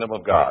the kingdom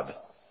of God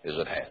is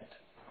at hand.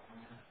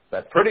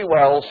 That pretty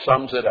well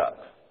sums it up.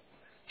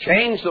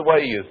 Change the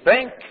way you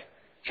think,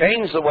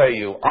 change the way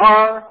you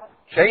are,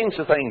 change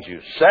the things you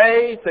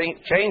say,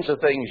 change the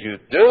things you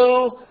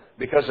do,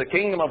 because the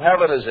kingdom of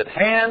heaven is at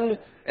hand,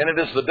 and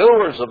it is the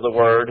doers of the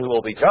word who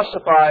will be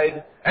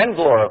justified and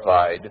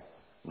glorified,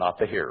 not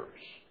the hearers.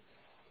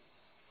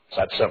 It's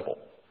that simple.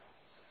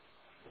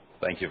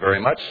 Thank you very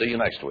much. See you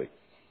next week.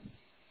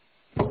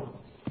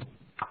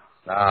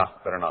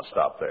 Better not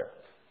stop there.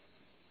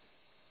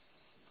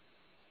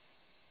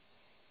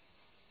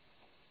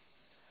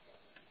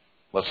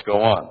 Let's go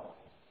on.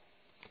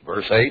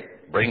 Verse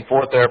 8, bring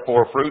forth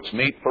therefore fruits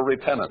meet for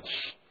repentance.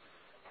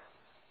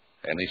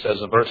 And he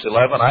says in verse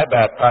 11, I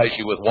baptize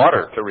you with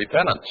water to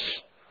repentance.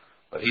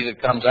 But he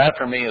that comes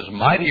after me is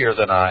mightier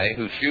than I,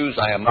 whose shoes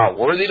I am not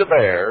worthy to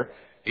bear.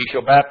 He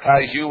shall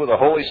baptize you with the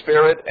Holy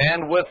Spirit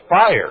and with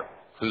fire,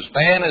 whose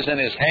fan is in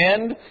his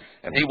hand,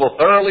 and he will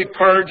thoroughly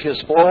purge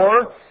his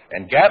floor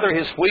and gather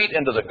his wheat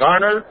into the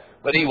garner,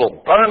 but he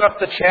will burn up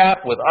the chaff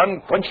with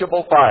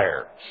unquenchable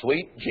fire.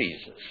 Sweet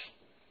Jesus.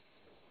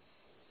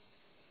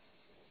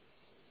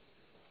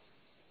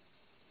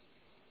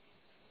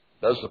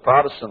 Does the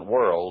Protestant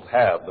world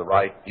have the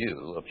right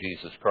view of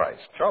Jesus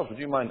Christ? Charles, would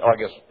you mind? Oh, I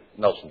guess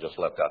Nelson just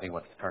left out. He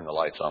went to turn the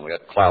lights on. We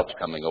got clouds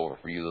coming over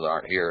for you that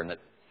aren't here, and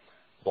it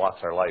blocks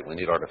our light. We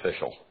need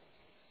artificial.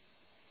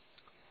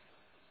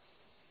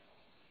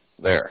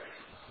 There.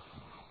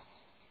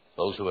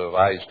 Those who have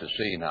eyes to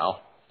see now.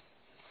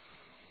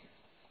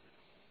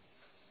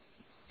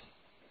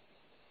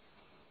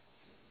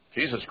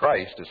 Jesus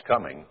Christ is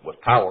coming with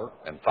power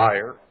and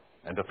fire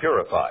and to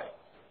purify.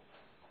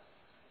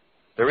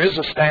 There is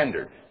a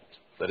standard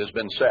that has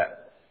been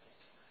set.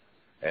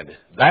 And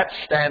that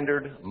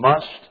standard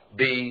must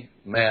be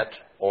met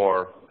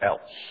or else.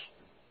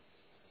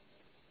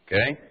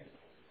 Okay?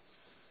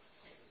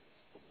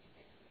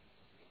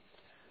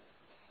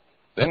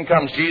 Then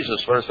comes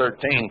Jesus, verse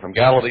 13, from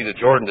Galilee to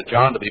Jordan to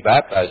John to be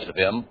baptized of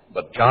him.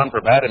 But John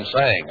forbade him,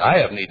 saying, I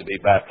have need to be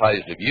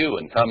baptized of you,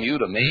 and come you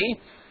to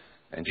me?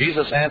 And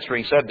Jesus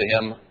answering said to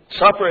him,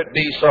 Suffer it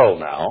be so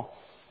now,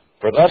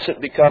 for thus it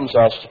becomes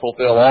us to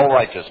fulfill all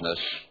righteousness.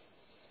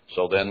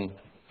 So then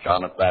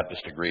John the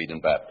Baptist agreed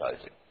in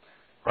baptizing.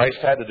 Christ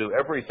had to do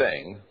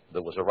everything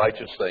that was a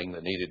righteous thing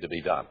that needed to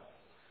be done.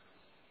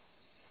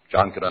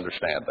 John could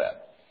understand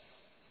that.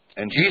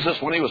 And Jesus,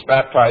 when he was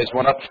baptized,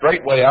 went up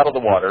straightway out of the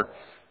water,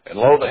 and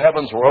lo, the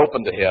heavens were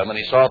opened to him, and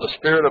he saw the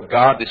Spirit of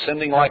God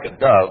descending like a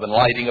dove and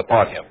lighting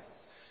upon him.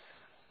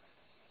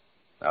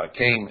 Now, it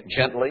came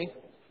gently,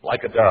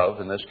 like a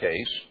dove in this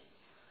case.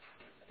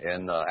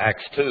 In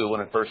Acts 2,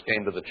 when it first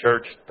came to the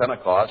church,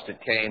 Pentecost, it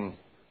came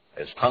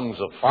as tongues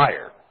of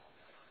fire.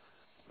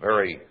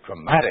 Very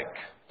dramatic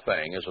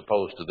thing as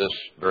opposed to this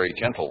very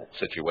gentle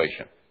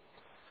situation.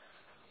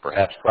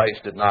 Perhaps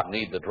Christ did not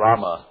need the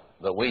drama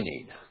that we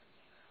need.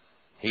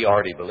 He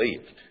already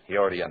believed. He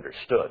already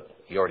understood.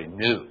 He already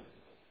knew.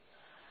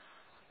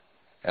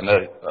 And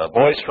a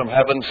voice from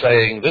heaven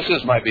saying, This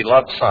is my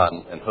beloved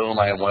Son, in whom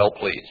I am well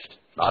pleased.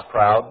 Not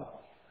proud.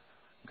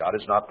 God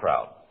is not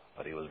proud,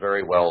 but he was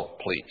very well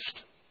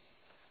pleased.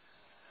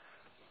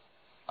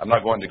 I'm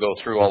not going to go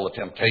through all the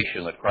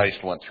temptation that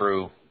Christ went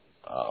through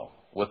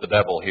with the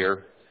devil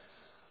here,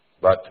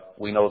 but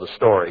we know the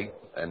story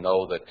and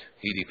know that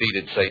he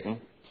defeated Satan,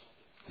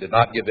 did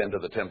not give in to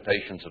the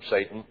temptations of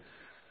Satan.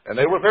 And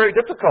they were very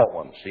difficult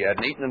ones. He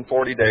hadn't eaten in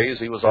 40 days.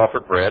 He was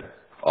offered bread,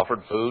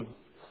 offered food.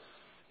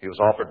 He was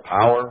offered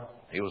power.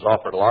 He was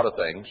offered a lot of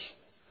things.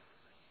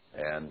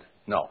 And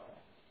no,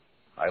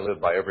 I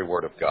live by every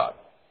word of God.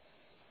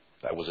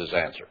 That was his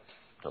answer.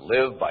 To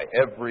live by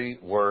every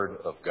word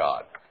of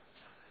God.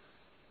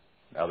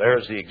 Now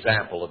there's the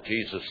example of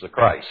Jesus the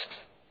Christ,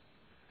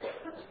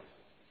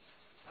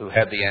 who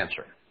had the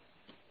answer.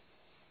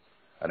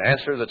 An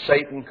answer that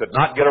Satan could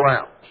not get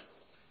around.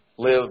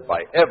 Live by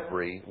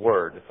every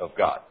word of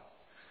God.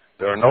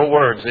 There are no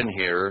words in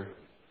here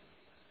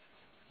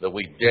that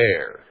we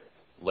dare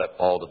let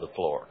fall to the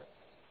floor.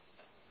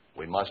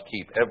 We must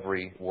keep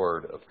every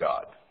word of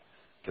God.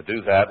 To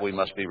do that, we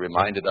must be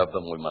reminded of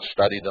them. We must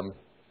study them.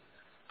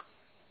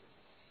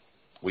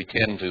 We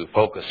tend to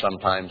focus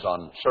sometimes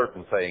on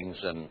certain things,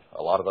 and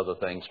a lot of other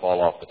things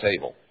fall off the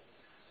table.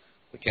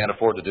 We can't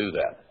afford to do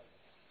that.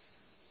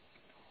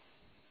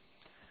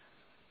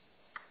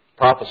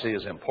 Prophecy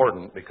is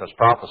important because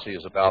prophecy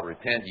is about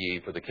repent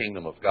ye, for the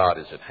kingdom of God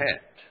is at hand.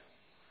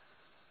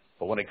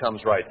 But when it comes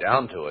right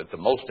down to it, the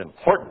most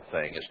important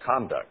thing is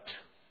conduct.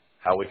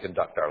 How we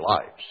conduct our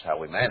lives, how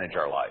we manage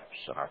our lives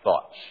and our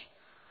thoughts.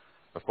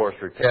 Of course,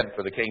 repent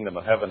for the kingdom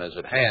of heaven is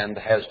at hand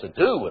has to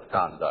do with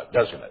conduct,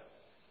 doesn't it?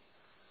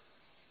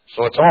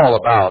 So it's all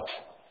about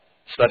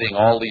studying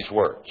all these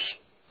words.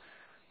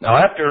 Now,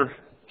 after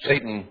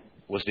Satan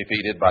was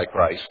defeated by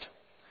Christ,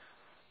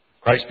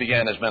 Christ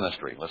began his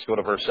ministry. Let's go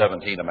to verse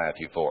 17 of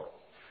Matthew 4.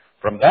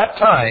 From that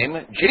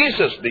time,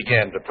 Jesus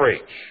began to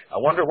preach. I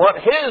wonder what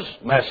his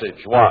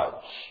message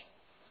was.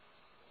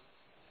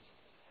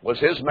 Was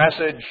his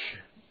message,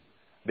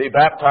 be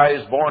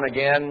baptized, born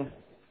again,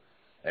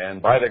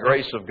 and by the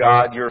grace of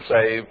God, you're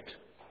saved?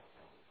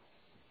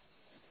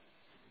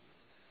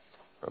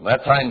 From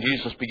that time,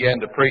 Jesus began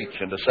to preach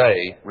and to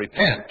say,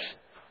 repent,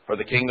 for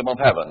the kingdom of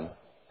heaven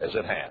is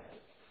at hand.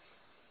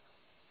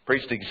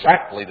 Preached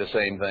exactly the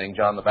same thing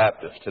John the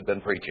Baptist had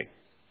been preaching.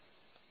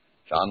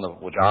 John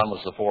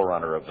was the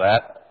forerunner of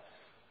that,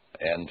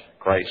 and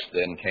Christ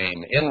then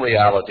came in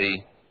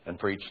reality and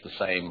preached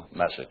the same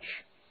message.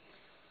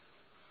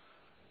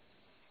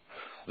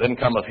 Then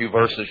come a few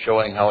verses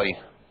showing how he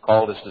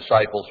called his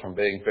disciples from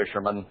being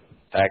fishermen,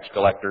 tax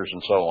collectors,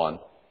 and so on.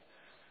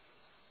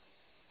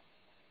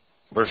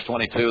 Verse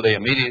 22, they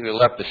immediately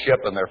left the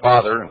ship and their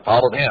father and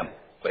followed him.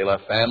 They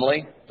left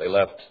family, they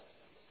left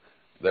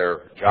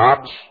their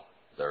jobs,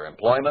 their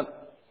employment,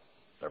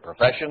 their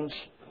professions,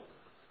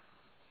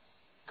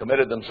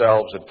 committed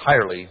themselves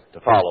entirely to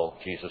follow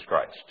Jesus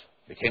Christ.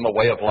 It became a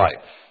way of life.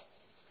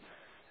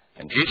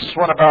 And Jesus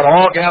went about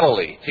all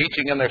Galilee,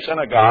 teaching in their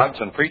synagogues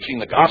and preaching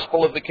the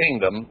gospel of the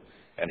kingdom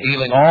and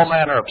healing all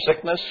manner of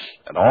sickness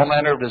and all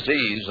manner of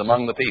disease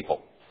among the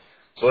people.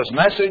 So his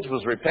message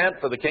was repent,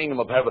 for the kingdom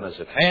of heaven is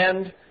at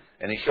hand,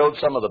 and he showed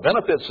some of the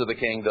benefits of the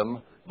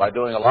kingdom by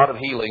doing a lot of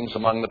healings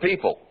among the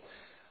people.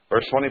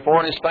 Verse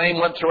 24, and his fame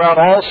went throughout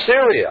all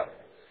Syria.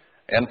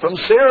 And from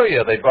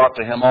Syria they brought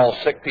to him all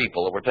sick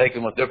people that were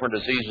taken with different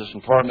diseases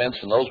and torments,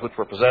 and those which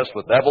were possessed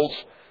with devils,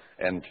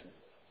 and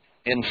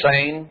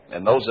insane,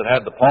 and those that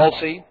had the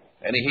palsy,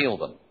 and he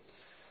healed them.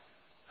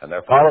 And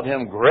there followed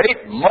him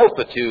great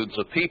multitudes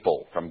of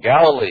people from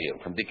Galilee,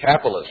 and from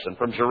Decapolis, and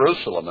from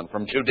Jerusalem, and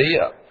from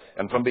Judea,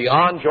 and from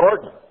beyond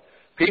Jordan.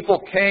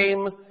 People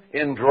came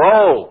in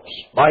droves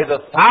by the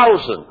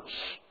thousands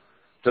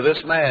to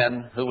this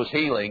man who was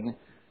healing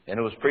and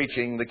who was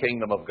preaching the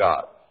kingdom of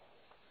God.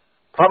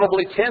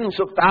 Probably tens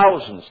of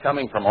thousands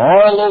coming from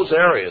all those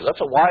areas. That's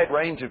a wide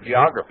range of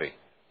geography.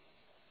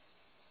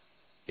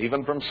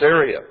 Even from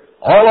Syria,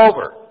 all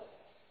over.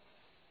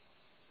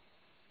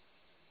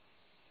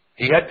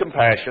 He had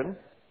compassion.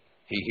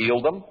 He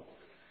healed them.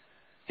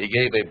 He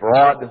gave a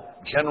broad,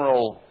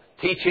 general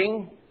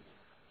teaching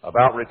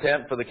about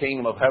repent, for the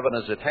kingdom of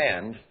heaven is at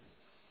hand.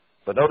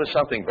 But notice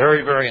something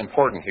very, very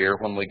important here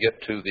when we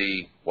get to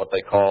the what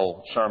they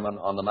call Sermon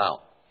on the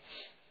Mount.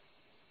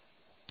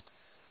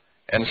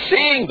 And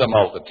seeing the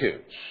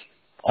multitudes,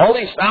 all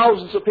these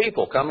thousands of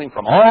people coming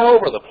from all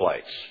over the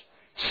place,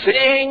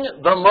 seeing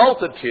the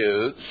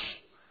multitudes,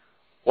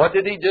 what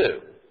did he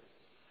do?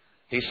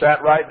 He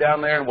sat right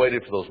down there and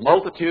waited for those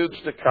multitudes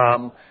to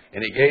come,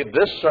 and he gave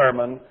this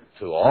sermon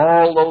to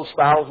all those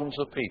thousands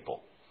of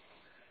people.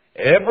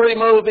 Every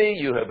movie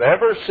you have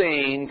ever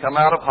seen come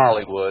out of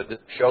Hollywood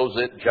shows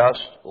it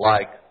just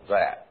like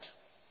that.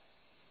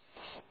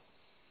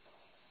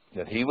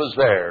 That he was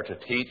there to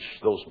teach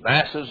those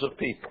masses of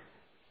people.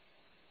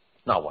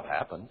 Not what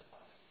happened.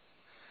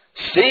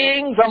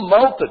 Seeing the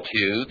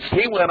multitudes,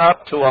 he went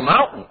up to a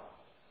mountain.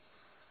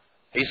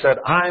 He said,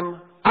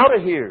 I'm out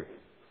of here.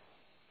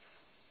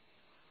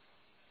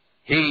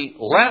 He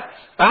left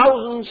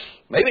thousands,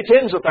 maybe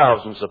tens of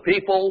thousands of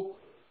people,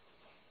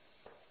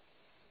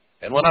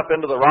 and went up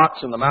into the rocks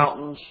in the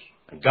mountains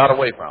and got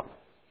away from them.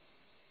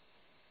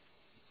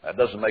 That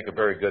doesn't make a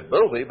very good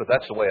movie, but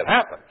that's the way it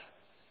happened.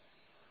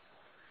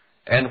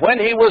 And when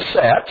he was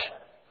set,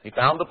 he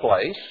found a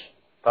place.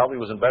 Probably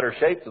was in better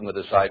shape than the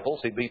disciples.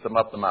 He beat them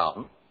up the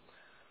mountain.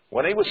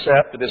 When he was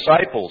set, the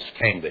disciples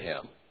came to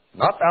him.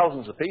 Not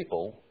thousands of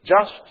people,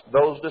 just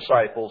those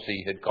disciples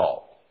he had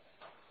called.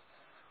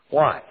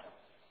 Why?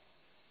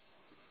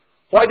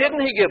 Why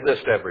didn't he give this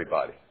to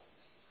everybody?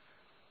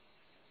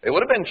 It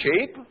would have been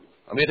cheap.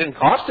 I mean, it didn't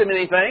cost him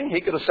anything.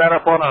 He could have sat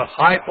up on a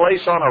high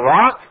place on a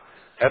rock,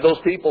 had those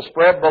people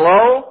spread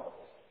below,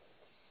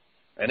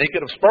 and he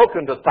could have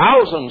spoken to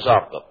thousands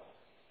of them.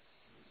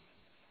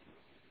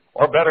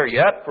 Or better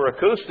yet, for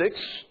acoustics,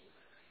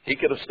 he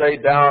could have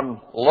stayed down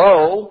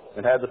low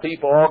and had the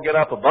people all get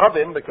up above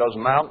him, because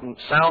mountain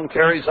sound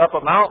carries up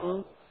a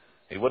mountain.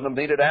 He wouldn't have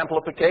needed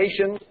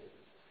amplification.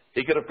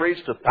 He could have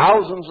preached to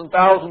thousands and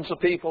thousands of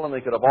people, and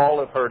they could have all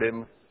have heard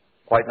him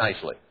quite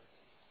nicely.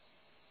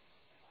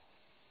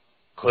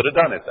 Could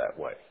have done it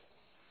that way.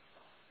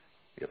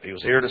 If he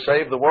was here to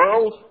save the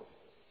world,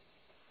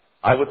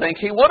 I would think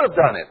he would have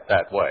done it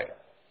that way.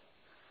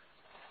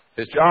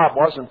 His job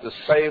wasn't to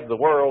save the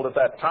world at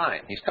that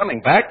time. He's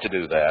coming back to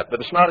do that, but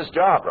it's not his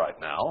job right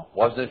now.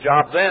 Wasn't his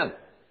job then.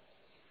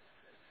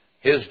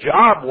 His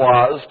job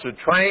was to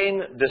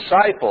train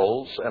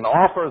disciples and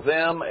offer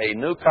them a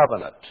new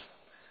covenant.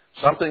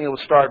 Something that would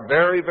start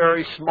very,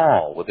 very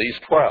small with these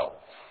 12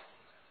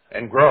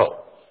 and grow.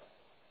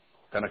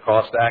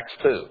 Pentecost, Acts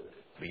 2,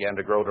 began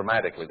to grow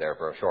dramatically there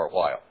for a short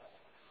while.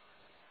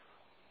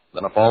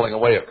 Then a falling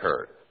away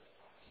occurred.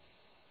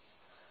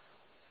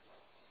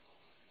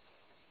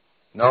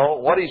 No,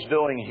 what he's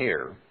doing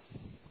here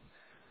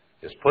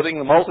is putting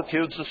the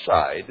multitudes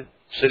aside,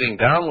 sitting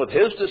down with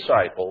his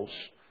disciples,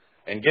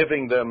 and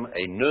giving them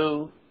a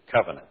new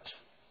covenant,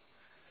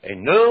 a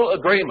new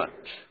agreement,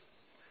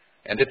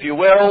 and if you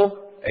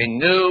will, a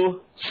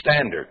new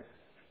standard.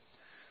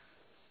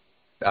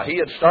 Now, he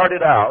had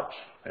started out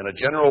in a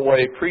general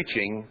way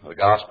preaching the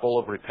gospel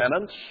of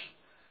repentance.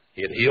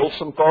 He had healed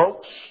some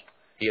folks.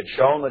 He had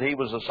shown that he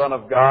was the Son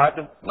of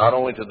God, not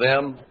only to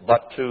them,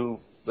 but to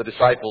the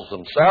disciples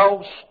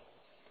themselves.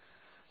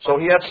 So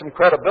he had some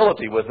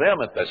credibility with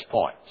them at this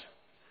point.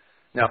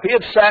 Now, if he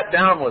had sat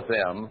down with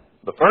them,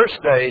 the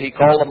first day he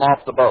called them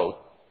off the boat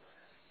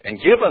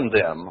and given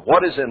them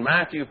what is in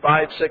Matthew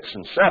 5, 6,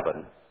 and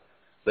 7,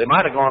 they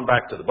might have gone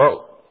back to the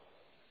boat.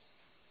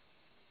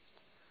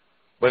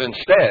 But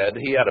instead,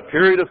 he had a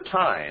period of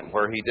time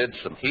where he did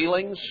some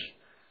healings.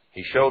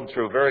 He showed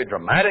through very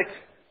dramatic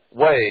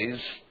ways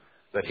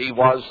that he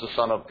was the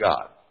Son of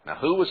God. Now,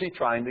 who was he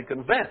trying to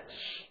convince?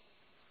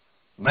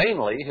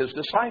 Mainly his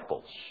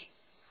disciples.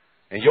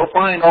 And you'll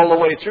find all the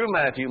way through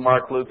Matthew,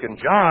 Mark, Luke, and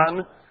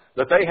John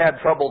that they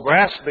had trouble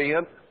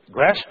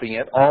grasping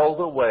it all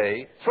the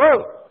way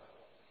through.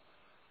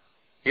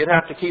 You'd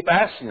have to keep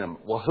asking them,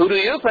 well, who do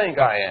you think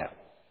I am?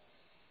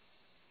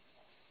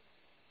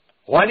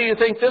 Why do you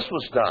think this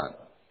was done?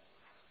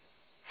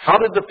 How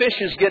did the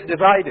fishes get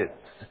divided?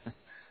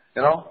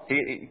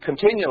 He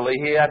continually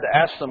had to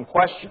ask them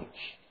questions.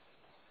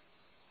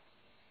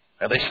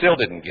 And they still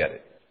didn't get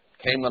it.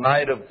 Came the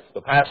night of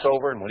the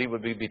Passover, and when he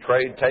would be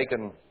betrayed,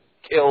 taken,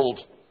 killed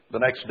the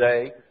next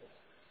day,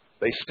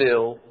 they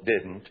still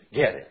didn't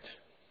get it.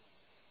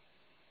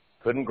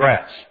 Couldn't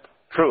grasp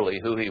truly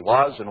who he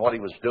was and what he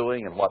was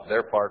doing and what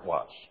their part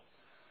was.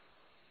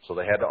 So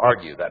they had to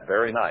argue that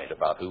very night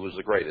about who was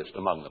the greatest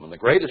among them. And the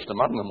greatest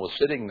among them was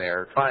sitting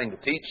there trying to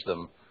teach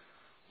them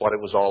what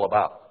it was all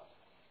about.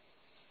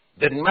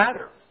 Didn't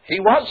matter. He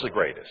was the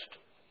greatest.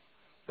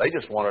 They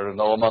just wanted to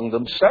know among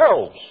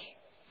themselves,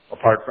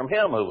 apart from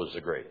him, who was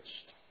the greatest.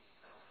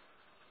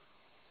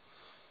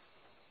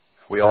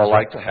 We all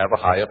like to have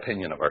a high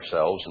opinion of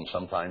ourselves, and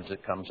sometimes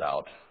it comes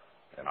out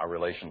in our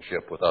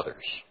relationship with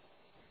others.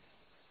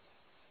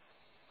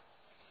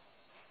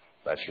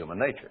 That's human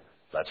nature.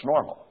 That's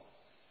normal.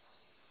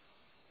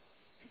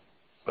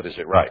 But is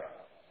it right?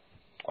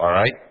 All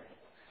right?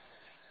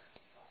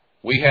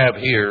 We have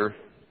here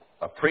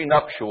a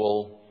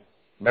prenuptial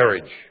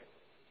marriage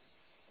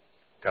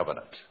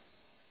covenant.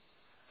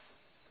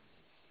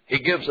 He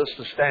gives us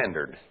the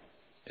standard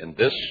in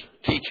this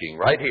teaching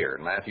right here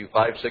in Matthew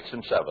 5, 6,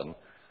 and 7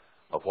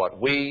 of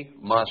what we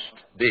must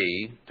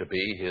be to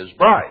be His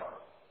bride.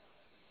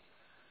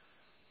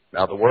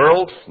 Now the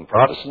world and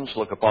Protestants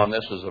look upon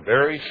this as a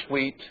very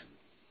sweet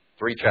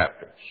 3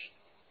 chapters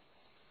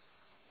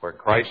where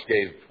Christ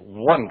gave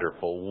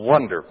wonderful,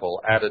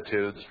 wonderful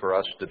attitudes for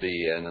us to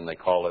be in, and they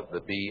call it the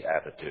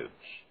Beatitudes.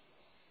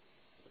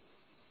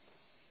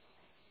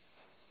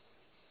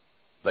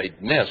 They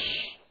miss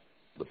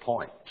the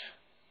point.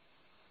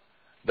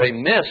 They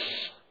miss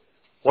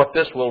what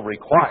this will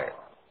require.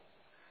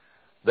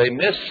 They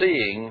miss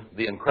seeing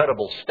the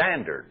incredible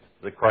standard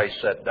that Christ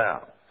set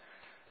down.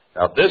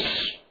 Now, this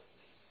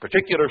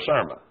particular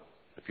sermon,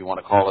 if you want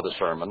to call it a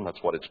sermon,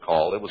 that's what it's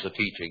called. It was a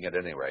teaching at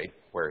any rate,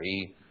 where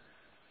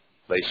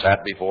they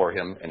sat before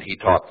Him and He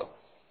taught them.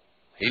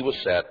 He was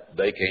set,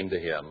 they came to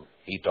Him,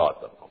 He taught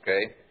them. Okay?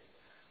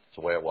 That's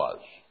the way it was.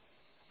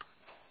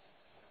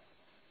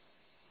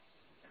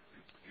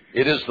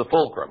 It is the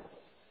fulcrum.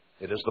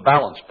 It is the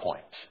balance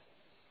point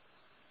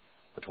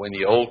between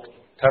the Old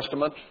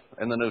Testament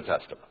and the New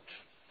Testament.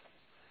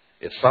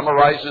 It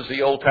summarizes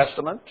the Old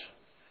Testament,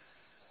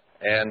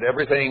 and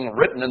everything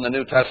written in the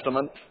New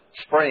Testament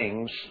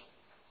springs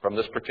from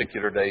this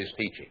particular day's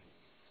teaching.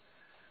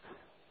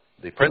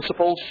 The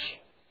principles,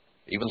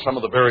 even some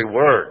of the very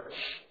words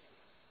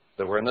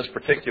that were in this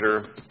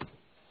particular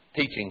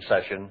teaching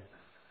session,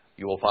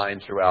 you will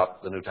find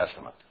throughout the New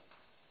Testament.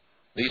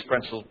 These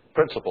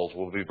principles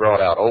will be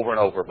brought out over and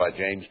over by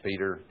James,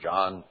 Peter,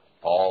 John,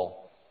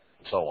 Paul,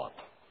 and so on.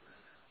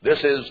 This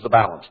is the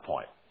balance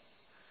point.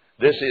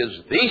 This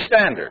is the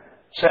standard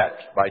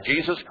set by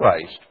Jesus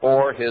Christ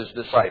for His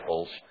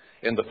disciples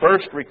in the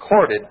first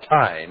recorded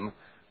time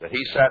that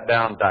He sat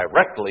down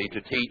directly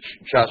to teach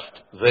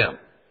just them.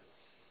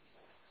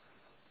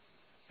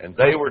 And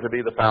they were to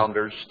be the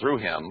founders, through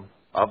Him,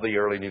 of the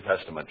early New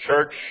Testament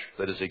church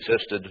that has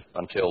existed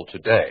until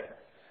today.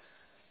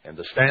 And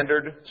the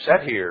standard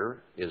set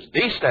here is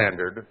the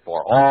standard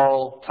for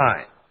all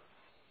time.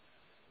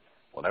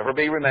 Will never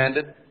be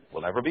remanded,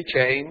 will never be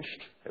changed.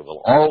 It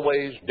will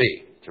always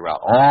be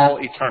throughout all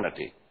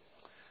eternity.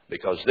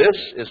 Because this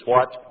is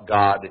what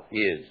God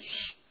is.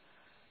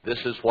 This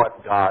is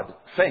what God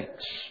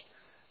thinks.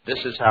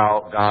 This is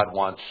how God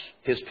wants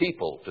His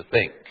people to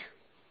think.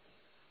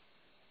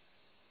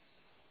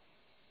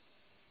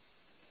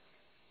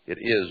 It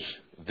is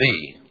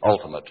the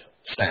ultimate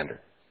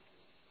standard.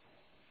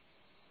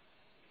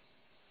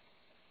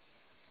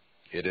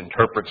 It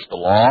interprets the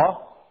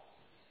law,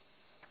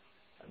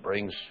 and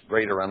brings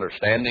greater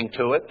understanding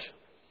to it,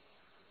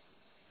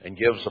 and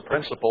gives a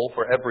principle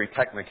for every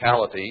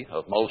technicality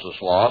of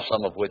Moses' law,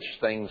 some of which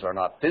things are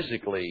not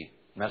physically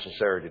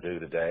necessary to do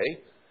today,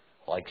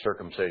 like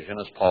circumcision,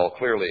 as Paul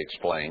clearly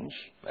explains,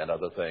 and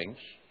other things.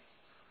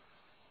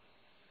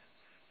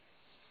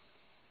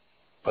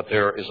 But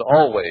there is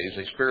always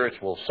a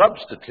spiritual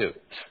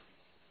substitute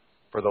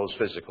for those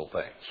physical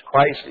things.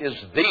 Christ is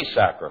the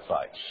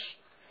sacrifice.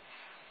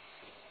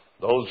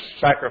 Those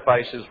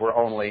sacrifices were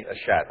only a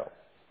shadow.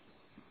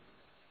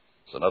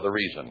 It's another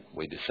reason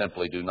we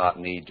simply do not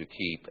need to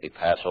keep a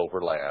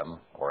Passover lamb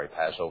or a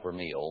Passover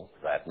meal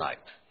that night.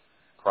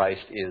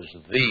 Christ is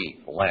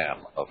the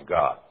Lamb of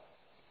God.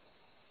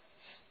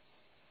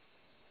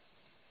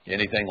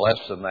 Anything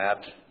less than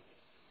that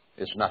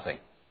is nothing.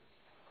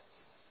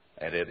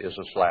 And it is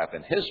a slap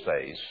in His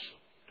face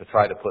to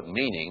try to put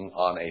meaning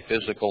on a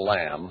physical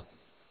lamb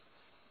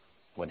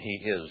when He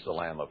is the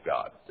Lamb of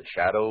God. The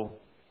shadow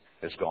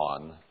is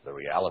gone. The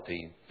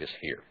reality is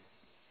here.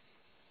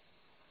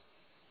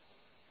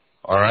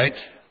 All right.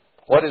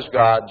 What is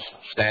God's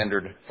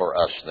standard for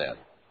us then?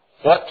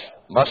 What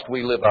must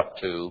we live up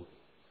to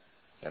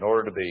in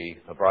order to be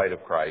the bride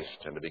of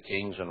Christ and to be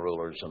kings and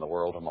rulers in the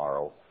world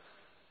tomorrow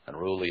and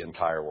rule the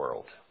entire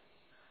world?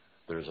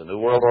 There's a new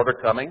world order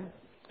coming.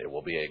 It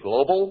will be a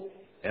global,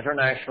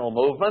 international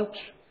movement.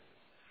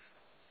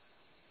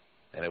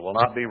 And it will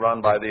not be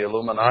run by the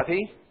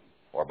Illuminati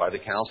or by the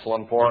Council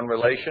on Foreign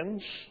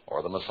Relations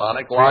or the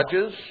Masonic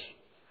lodges.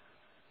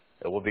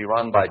 It will be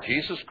run by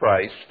Jesus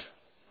Christ,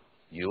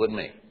 you and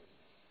me.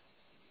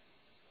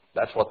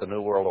 That's what the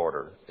New World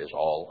Order is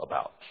all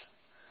about.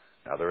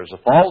 Now, there is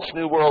a false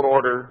New World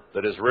Order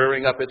that is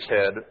rearing up its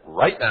head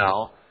right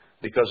now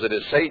because it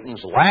is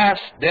Satan's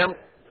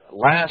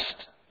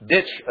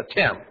last-ditch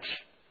attempt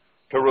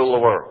to rule the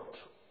world.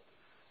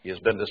 He has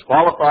been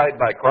disqualified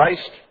by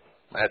Christ,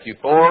 Matthew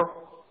 4,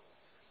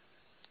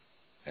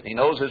 and he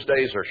knows his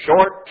days are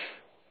short,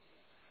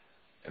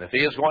 and if he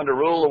is going to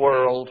rule the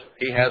world,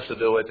 he has to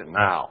do it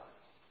now.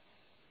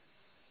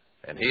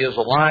 And he has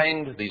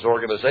aligned these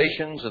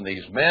organizations and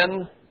these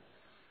men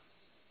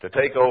to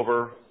take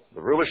over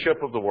the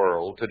rulership of the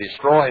world, to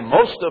destroy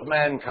most of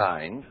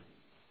mankind,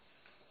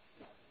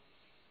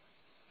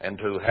 and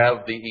to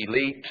have the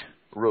elite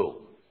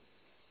rule.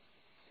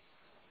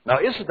 Now,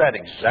 isn't that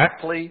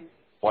exactly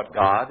what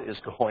God is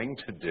going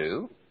to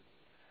do?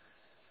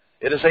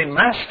 It is a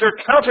master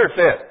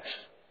counterfeit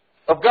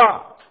of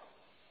God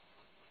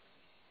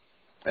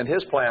and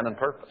His plan and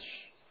purpose.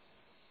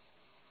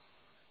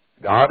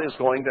 God is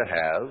going to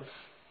have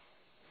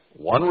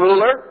one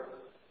ruler,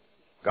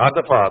 God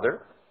the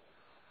Father,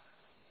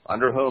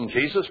 under whom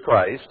Jesus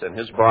Christ and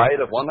His bride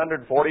of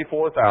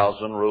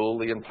 144,000 rule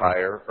the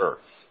entire earth.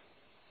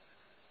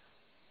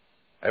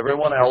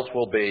 Everyone else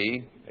will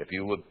be, if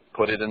you would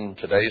put it in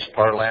today's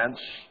parlance,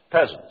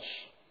 peasants.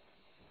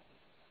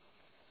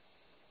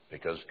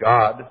 Because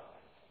God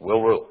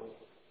will rule.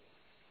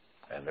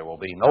 And there will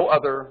be no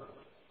other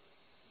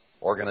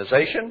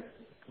organization,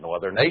 no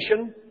other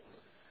nation,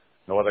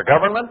 no other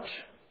government,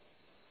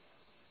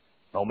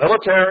 no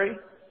military,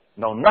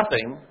 no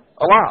nothing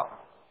allowed.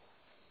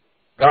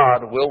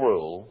 God will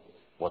rule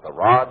with a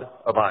rod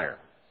of iron.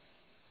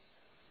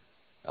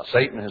 Now,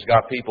 Satan has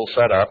got people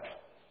set up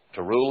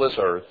to rule this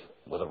earth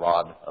with a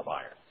rod of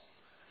iron.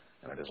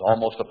 And it is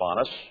almost upon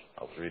us.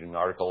 I was reading an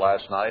article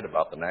last night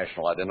about the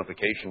National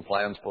Identification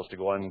Plan supposed to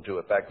go into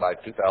effect by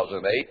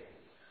 2008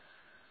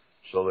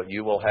 so that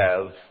you will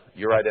have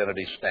your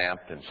identity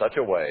stamped in such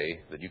a way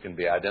that you can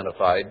be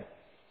identified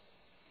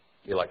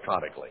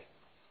electronically.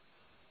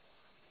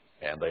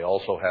 And they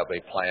also have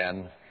a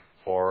plan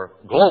for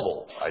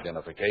global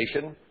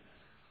identification,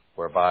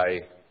 whereby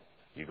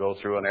you go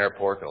through an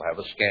airport, they'll have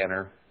a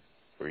scanner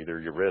for either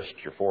your wrist,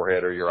 your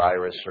forehead, or your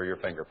iris, or your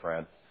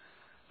fingerprint,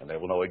 and they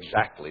will know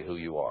exactly who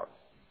you are.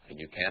 And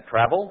you can't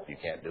travel, you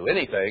can't do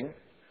anything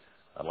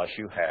unless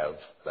you have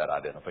that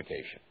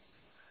identification.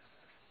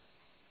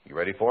 You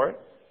ready for it?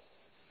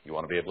 You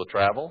want to be able to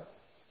travel?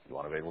 You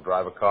want to be able to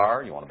drive a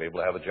car? You want to be able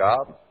to have a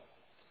job?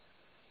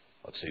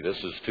 Let's see, this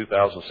is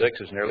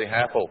 2006 is nearly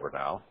half over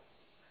now.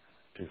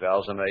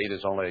 2008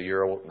 is only a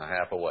year and a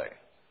half away.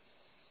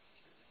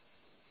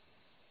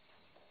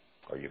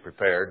 Are you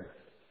prepared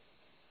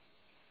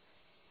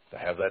to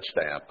have that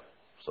stamp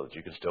so that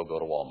you can still go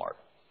to Walmart?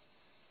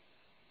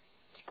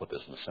 Let's put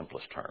this in the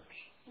simplest terms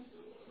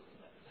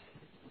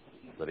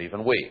that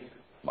even we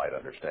might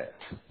understand.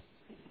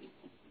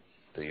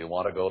 Do you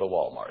want to go to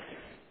Walmart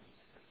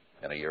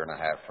in a year and a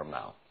half from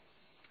now?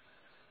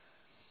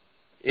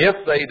 If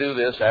they do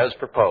this as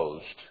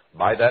proposed,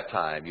 by that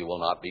time you will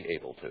not be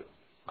able to.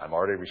 I'm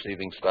already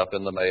receiving stuff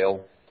in the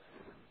mail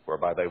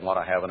whereby they want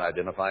to have an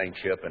identifying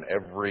chip in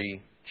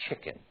every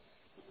chicken,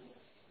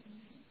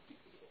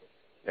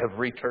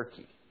 every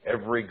turkey,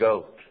 every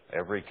goat,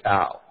 every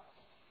cow,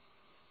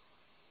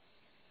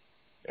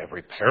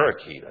 every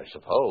parakeet, I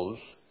suppose.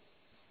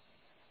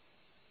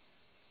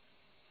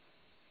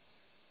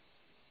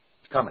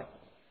 It's coming.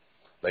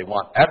 They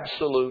want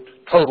absolute,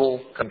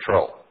 total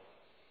control.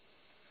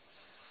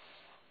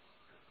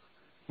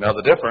 Now,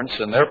 the difference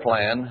in their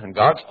plan and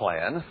God's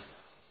plan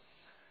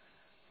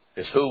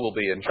is who will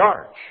be in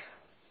charge.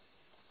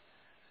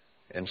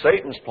 In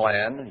Satan's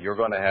plan, you're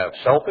going to have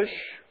selfish,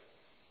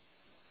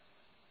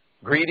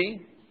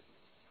 greedy,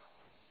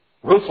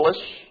 ruthless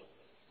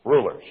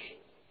rulers.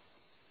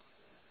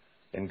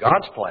 In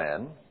God's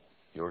plan,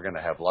 you're going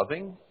to have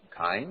loving,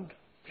 kind,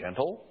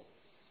 gentle,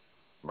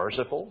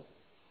 merciful,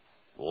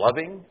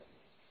 loving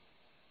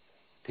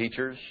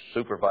teachers,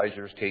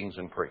 supervisors, kings,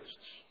 and priests.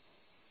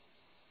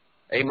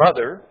 A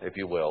mother, if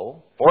you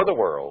will, for the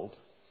world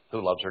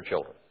who loves her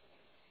children.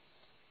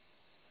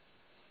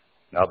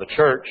 Now, the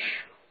church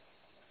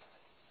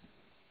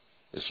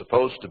is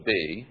supposed to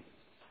be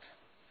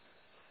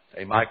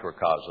a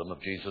microcosm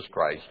of Jesus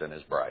Christ and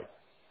His bride.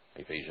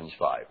 Ephesians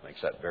 5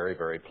 makes that very,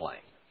 very plain.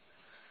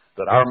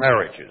 That our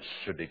marriages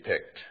should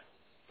depict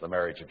the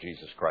marriage of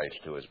Jesus Christ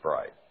to His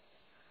bride.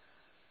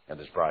 And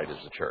His bride is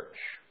the church.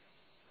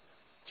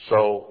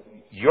 So,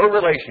 your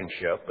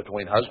relationship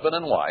between husband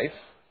and wife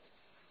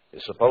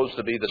is supposed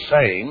to be the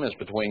same as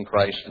between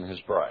Christ and His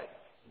bride.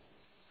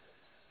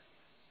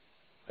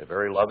 A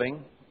very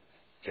loving,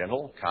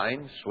 gentle,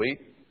 kind, sweet,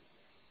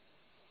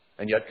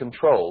 and yet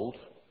controlled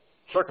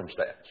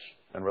circumstance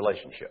and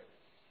relationship.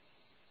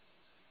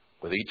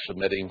 With each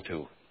submitting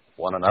to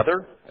one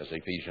another, as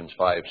Ephesians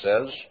 5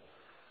 says,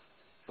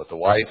 but the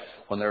wife,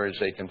 when there is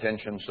a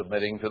contention,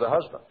 submitting to the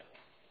husband.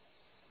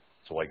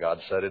 That's the way God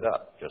set it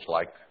up. Just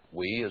like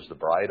we, as the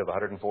bride of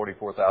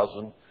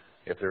 144,000,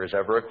 if there is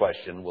ever a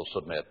question, will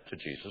submit to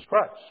Jesus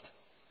Christ.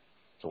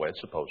 It's the way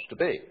it's supposed to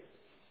be.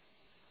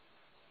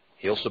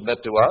 He'll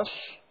submit to us,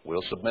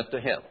 we'll submit to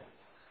Him.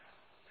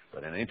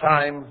 But any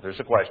time there's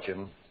a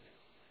question,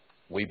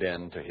 we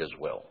bend to His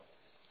will.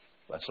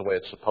 That's the way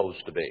it's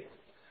supposed to be.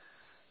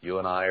 You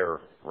and I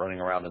are running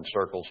around in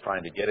circles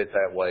trying to get it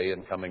that way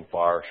and coming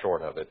far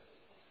short of it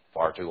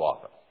far too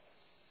often.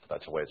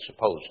 That's the way it's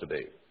supposed to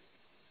be.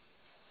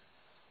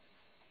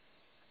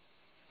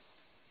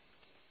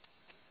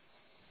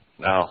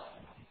 Now,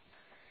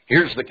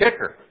 here's the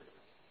kicker.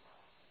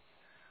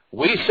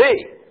 We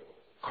see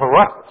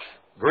corrupt,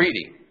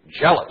 greedy,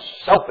 jealous,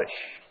 selfish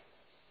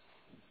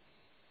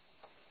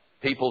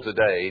people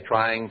today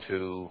trying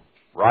to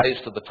rise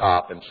to the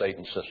top in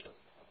Satan's system.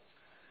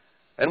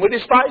 And we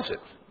despise it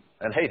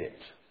and hate it.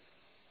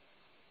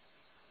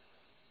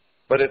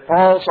 But it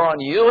falls on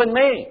you and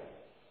me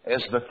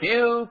as the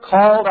few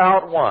called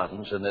out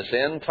ones in this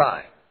end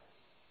time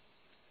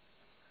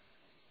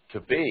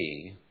to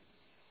be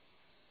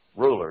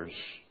rulers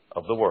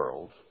of the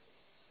world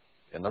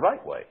in the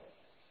right way.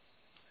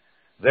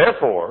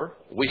 Therefore,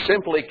 we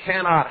simply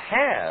cannot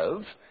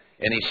have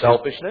any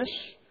selfishness,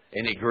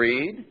 any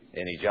greed,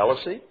 any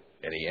jealousy,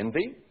 any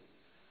envy,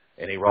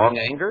 any wrong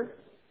anger,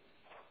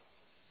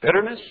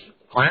 bitterness,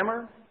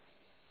 clamor,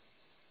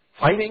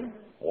 fighting,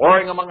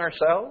 warring among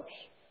ourselves.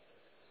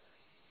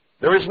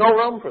 There is no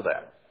room for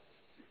that.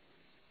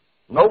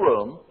 No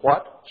room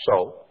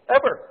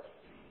whatsoever.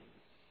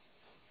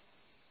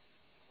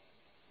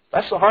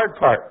 That's the hard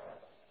part.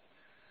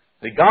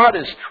 That God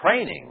is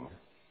training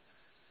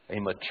a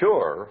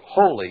mature,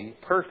 holy,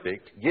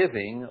 perfect,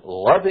 giving,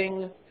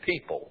 loving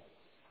people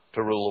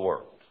to rule the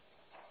world.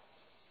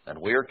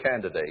 And we are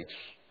candidates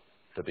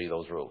to be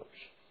those rulers.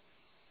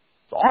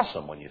 It's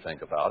awesome when you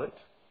think about it.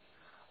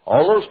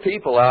 All those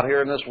people out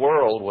here in this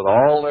world with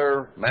all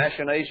their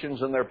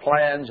machinations and their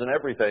plans and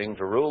everything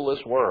to rule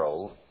this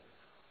world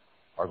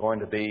are going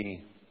to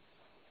be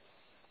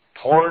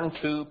torn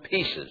to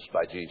pieces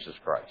by Jesus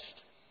Christ.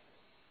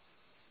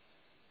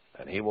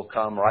 And He will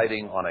come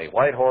riding on a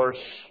white horse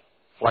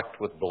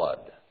flecked with blood.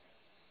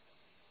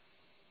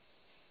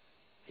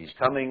 He's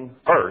coming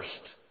first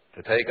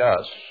to take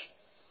us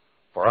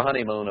for a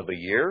honeymoon of a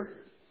year,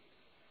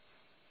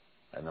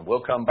 and then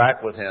we'll come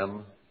back with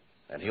Him,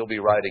 and He'll be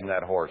riding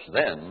that horse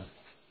then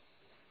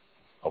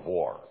of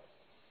war,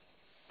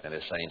 and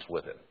His saints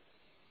with Him,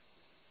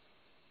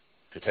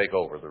 to take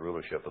over the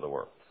rulership of the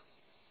world.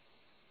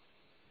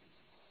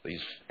 These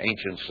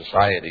ancient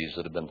societies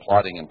that have been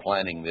plotting and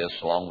planning this,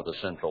 along with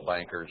the central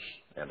bankers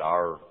and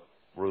our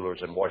rulers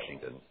in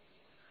Washington,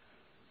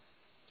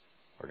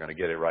 are going to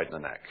get it right in the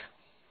neck.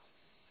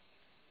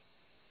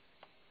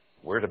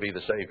 We're to be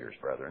the saviors,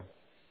 brethren.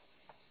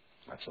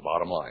 That's the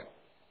bottom line,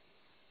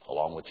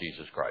 along with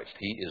Jesus Christ.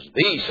 He is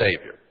the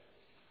Savior.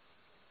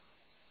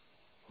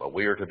 But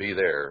we are to be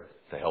there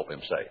to help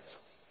Him save.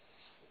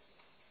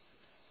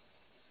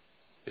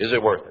 Is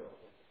it worth it?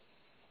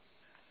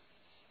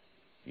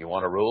 You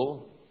want to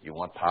rule? You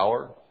want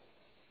power?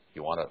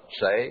 You want to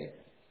say?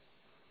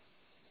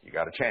 You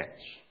got a chance.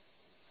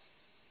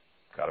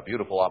 Got a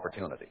beautiful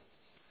opportunity.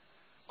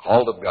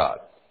 Called of God.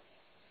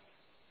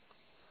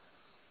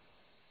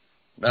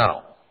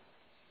 Now,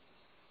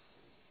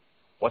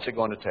 what's it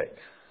going to take?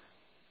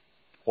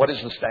 What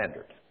is the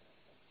standard?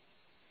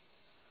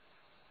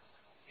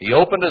 He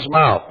opened His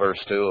mouth, verse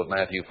 2 of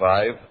Matthew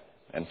 5,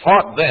 and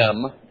taught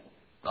them,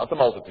 not the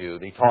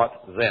multitude, He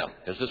taught them,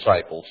 His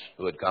disciples,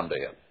 who had come to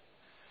Him.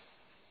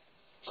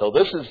 So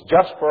this is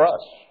just for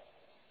us.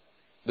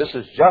 This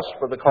is just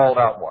for the called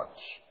out ones.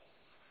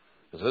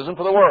 This isn't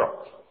for the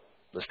world.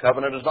 This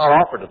covenant is not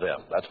offered to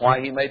them. That's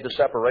why He made the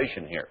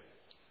separation here.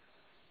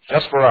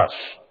 Just for us.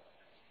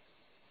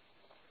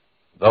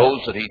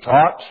 Those that He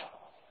taught,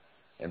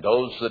 and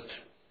those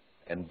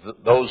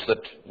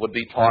that would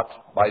be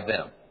taught by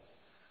them.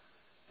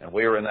 And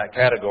we are in that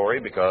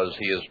category because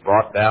He has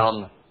brought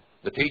down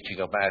the teaching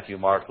of Matthew,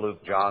 Mark,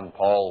 Luke, John,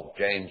 Paul,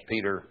 James,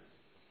 Peter,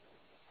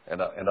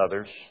 and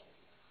others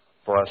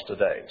for us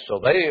today. So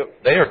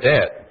they are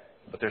dead,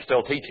 but they're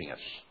still teaching us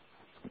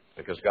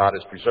because God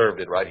has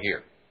preserved it right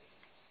here.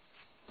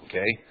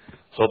 Okay?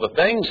 So the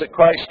things that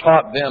Christ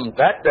taught them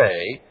that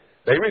day,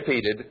 they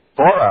repeated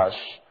for us.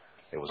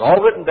 It was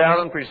all written down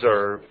and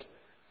preserved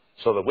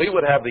so that we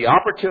would have the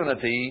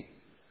opportunity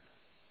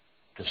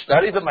to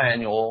study the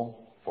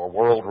manual for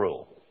world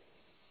rule.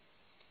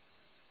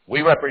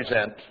 We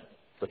represent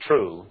the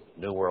true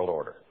New World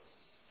Order.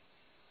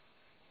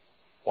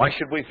 Why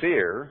should we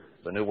fear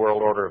the New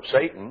World Order of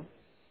Satan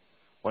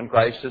when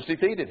Christ has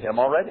defeated him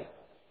already?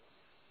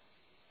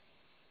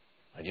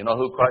 And you know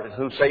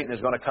who Satan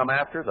is going to come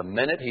after the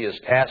minute he is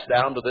cast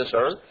down to this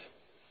earth?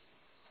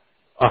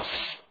 Us.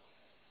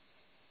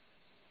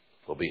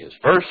 Will be his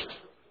first,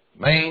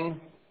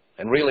 main,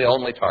 and really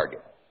only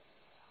target.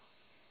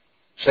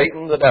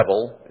 Satan, the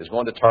devil, is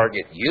going to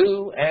target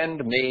you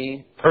and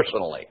me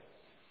personally.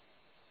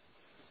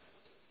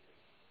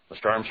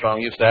 Mr.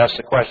 Armstrong used to ask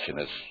the question,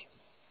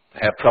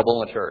 have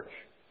trouble in the church.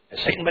 Has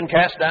Satan been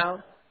cast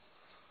down?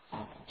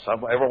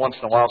 Every once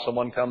in a while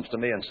someone comes to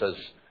me and says,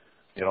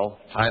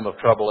 time of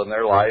trouble in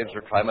their lives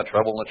or time of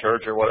trouble in the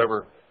church or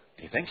whatever.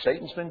 Do you think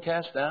Satan's been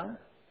cast down?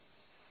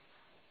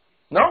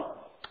 No,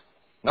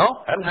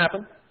 hasn't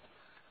happened.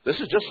 This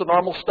is just the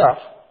normal stuff.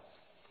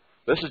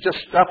 This is just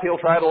stuff he'll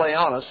try to lay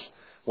on us.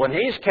 When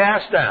he's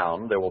cast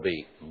down, there will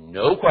be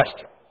no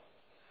question.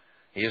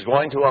 He is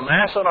going to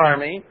amass an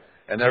army,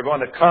 and they're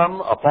going to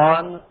come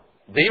upon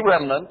the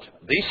remnant,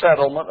 the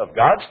settlement of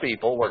God's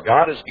people, where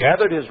God has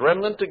gathered His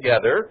remnant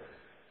together,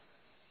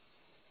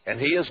 and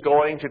He is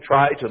going to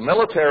try to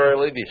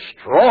militarily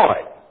destroy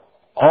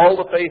all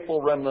the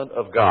faithful remnant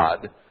of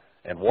God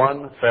in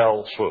one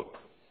fell swoop.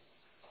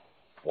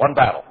 One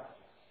battle.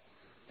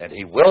 And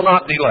He will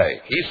not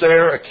delay. He's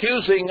there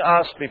accusing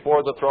us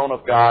before the throne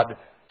of God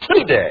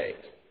today.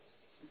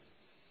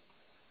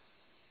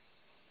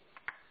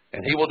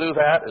 And He will do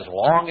that as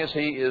long as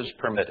He is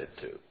permitted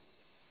to.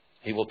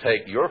 He will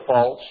take your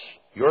faults,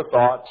 your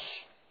thoughts,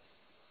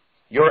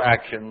 your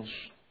actions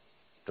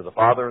to the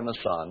Father and the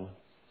Son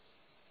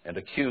and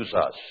accuse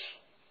us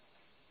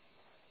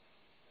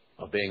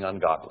of being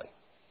ungodly.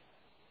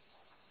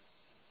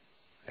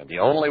 And the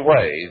only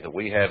way that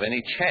we have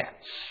any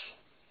chance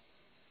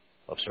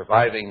of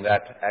surviving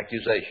that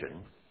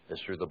accusation is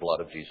through the blood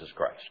of Jesus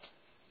Christ.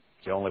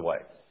 It's the only way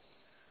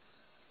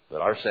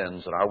that our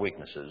sins and our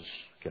weaknesses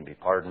can be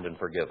pardoned and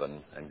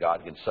forgiven, and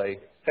God can say,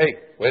 hey,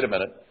 wait a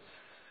minute.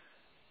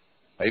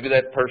 Maybe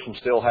that person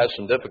still has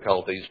some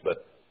difficulties,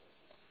 but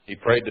he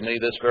prayed to me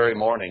this very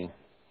morning,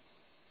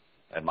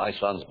 and my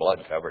son's blood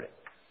covered it.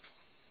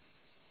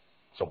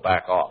 So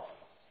back off.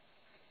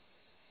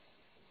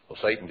 Well,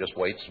 Satan just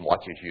waits and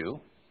watches you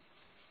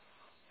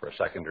for a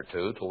second or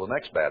two till the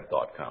next bad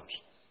thought comes.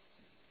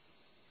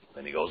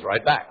 Then he goes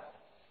right back.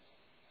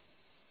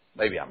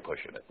 Maybe I'm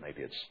pushing it.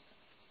 Maybe it's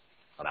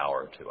an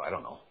hour or two. I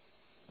don't know.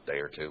 A day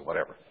or two,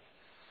 whatever.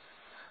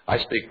 I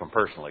speak from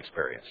personal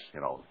experience.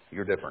 You know,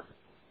 you're different.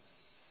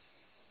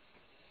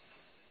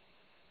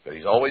 But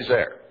he's always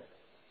there,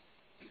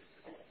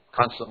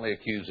 constantly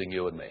accusing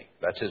you and me.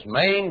 That's his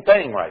main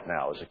thing right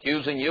now, is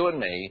accusing you and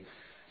me.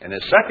 And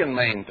his second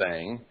main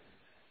thing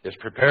is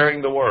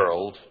preparing the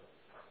world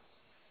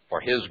for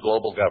his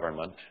global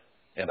government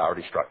and our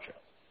destruction.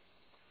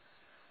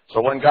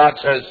 So when God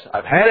says,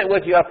 I've had it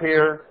with you up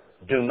here,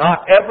 do not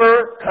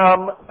ever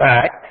come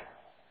back,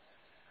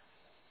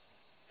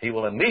 he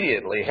will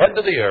immediately head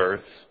to the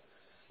earth,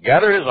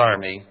 gather his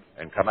army,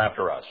 and come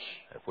after us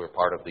if we're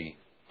part of the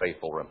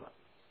faithful remnant.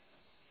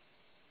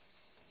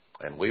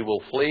 And we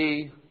will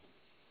flee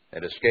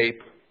and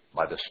escape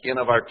by the skin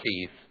of our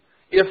teeth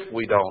if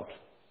we don't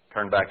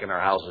turn back in our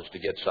houses to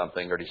get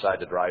something or decide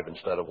to drive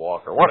instead of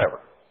walk or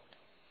whatever.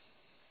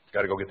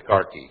 Got to go get the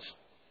car keys.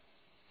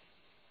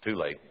 Too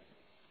late.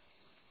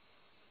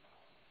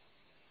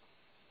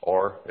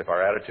 Or if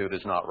our attitude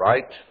is not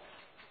right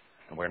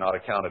and we're not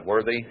accounted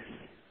worthy,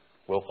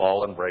 we'll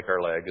fall and break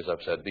our leg, as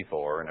I've said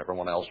before, and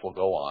everyone else will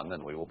go on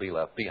and we will be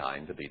left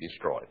behind to be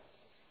destroyed.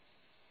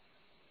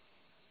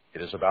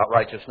 It is about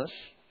righteousness.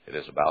 It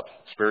is about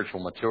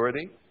spiritual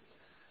maturity.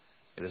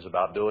 It is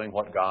about doing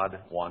what God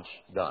wants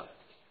done.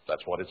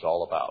 That's what it's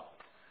all about.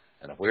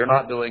 And if we're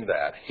not doing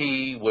that,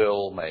 he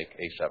will make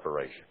a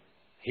separation.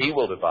 He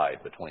will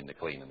divide between the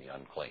clean and the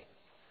unclean.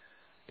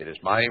 It is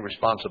my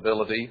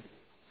responsibility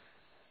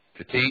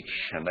to teach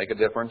and make a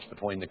difference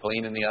between the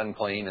clean and the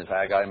unclean, as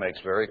Haggai makes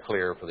very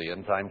clear for the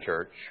end-time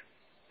church.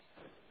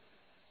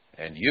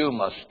 And you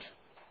must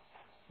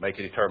make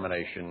a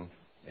determination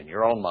in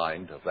your own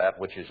mind of that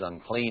which is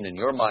unclean in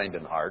your mind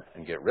and heart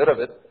and get rid of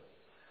it.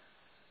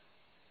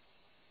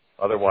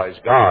 Otherwise,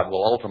 God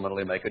will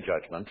ultimately make a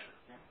judgment,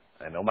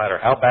 and no matter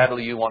how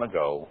badly you want to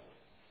go,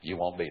 you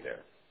won't be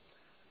there.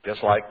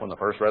 Just like when the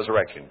first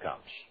resurrection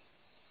comes.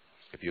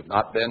 If you've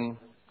not been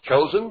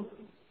chosen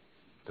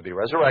to be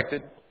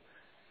resurrected,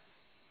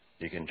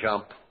 you can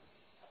jump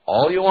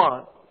all you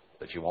want,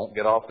 but you won't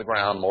get off the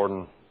ground more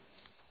than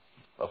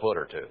a foot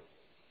or two. It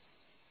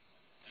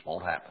just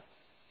won't happen.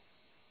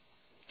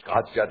 It's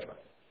God's judgment.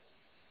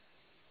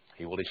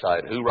 He will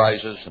decide who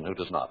rises and who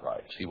does not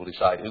rise. He will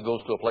decide who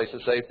goes to a place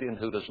of safety and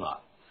who does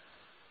not.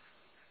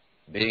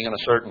 Being in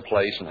a certain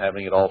place and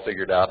having it all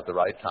figured out at the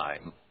right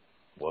time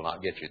will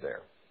not get you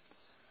there.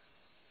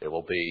 It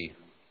will be,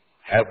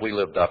 have we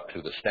lived up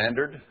to the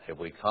standard? Have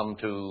we come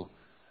to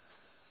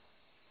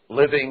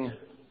living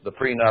the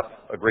prenup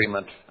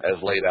agreement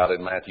as laid out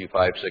in Matthew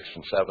 5, 6,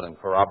 and 7 and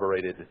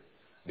corroborated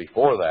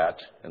before that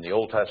in the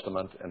Old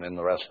Testament and in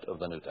the rest of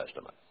the New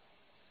Testament?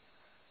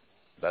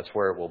 That's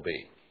where it will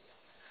be.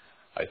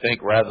 I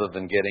think rather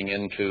than getting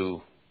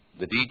into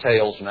the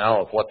details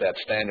now of what that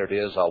standard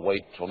is, I'll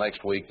wait till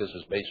next week. This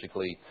is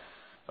basically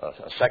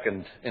a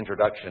second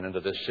introduction into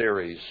this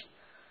series.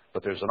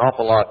 But there's an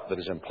awful lot that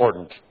is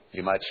important.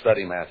 You might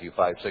study Matthew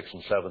 5, 6,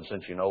 and 7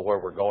 since you know where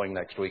we're going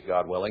next week,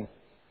 God willing.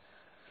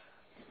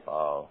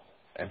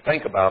 And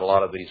think about a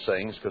lot of these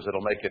things because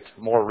it'll make it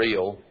more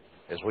real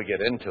as we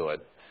get into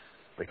it.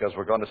 Because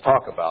we're going to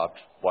talk about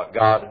what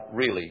God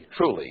really,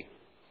 truly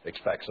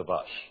expects of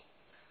us.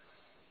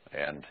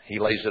 And he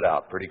lays it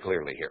out pretty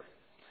clearly here.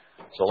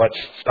 So let's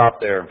stop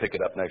there and pick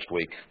it up next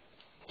week.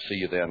 See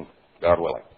you then, God willing.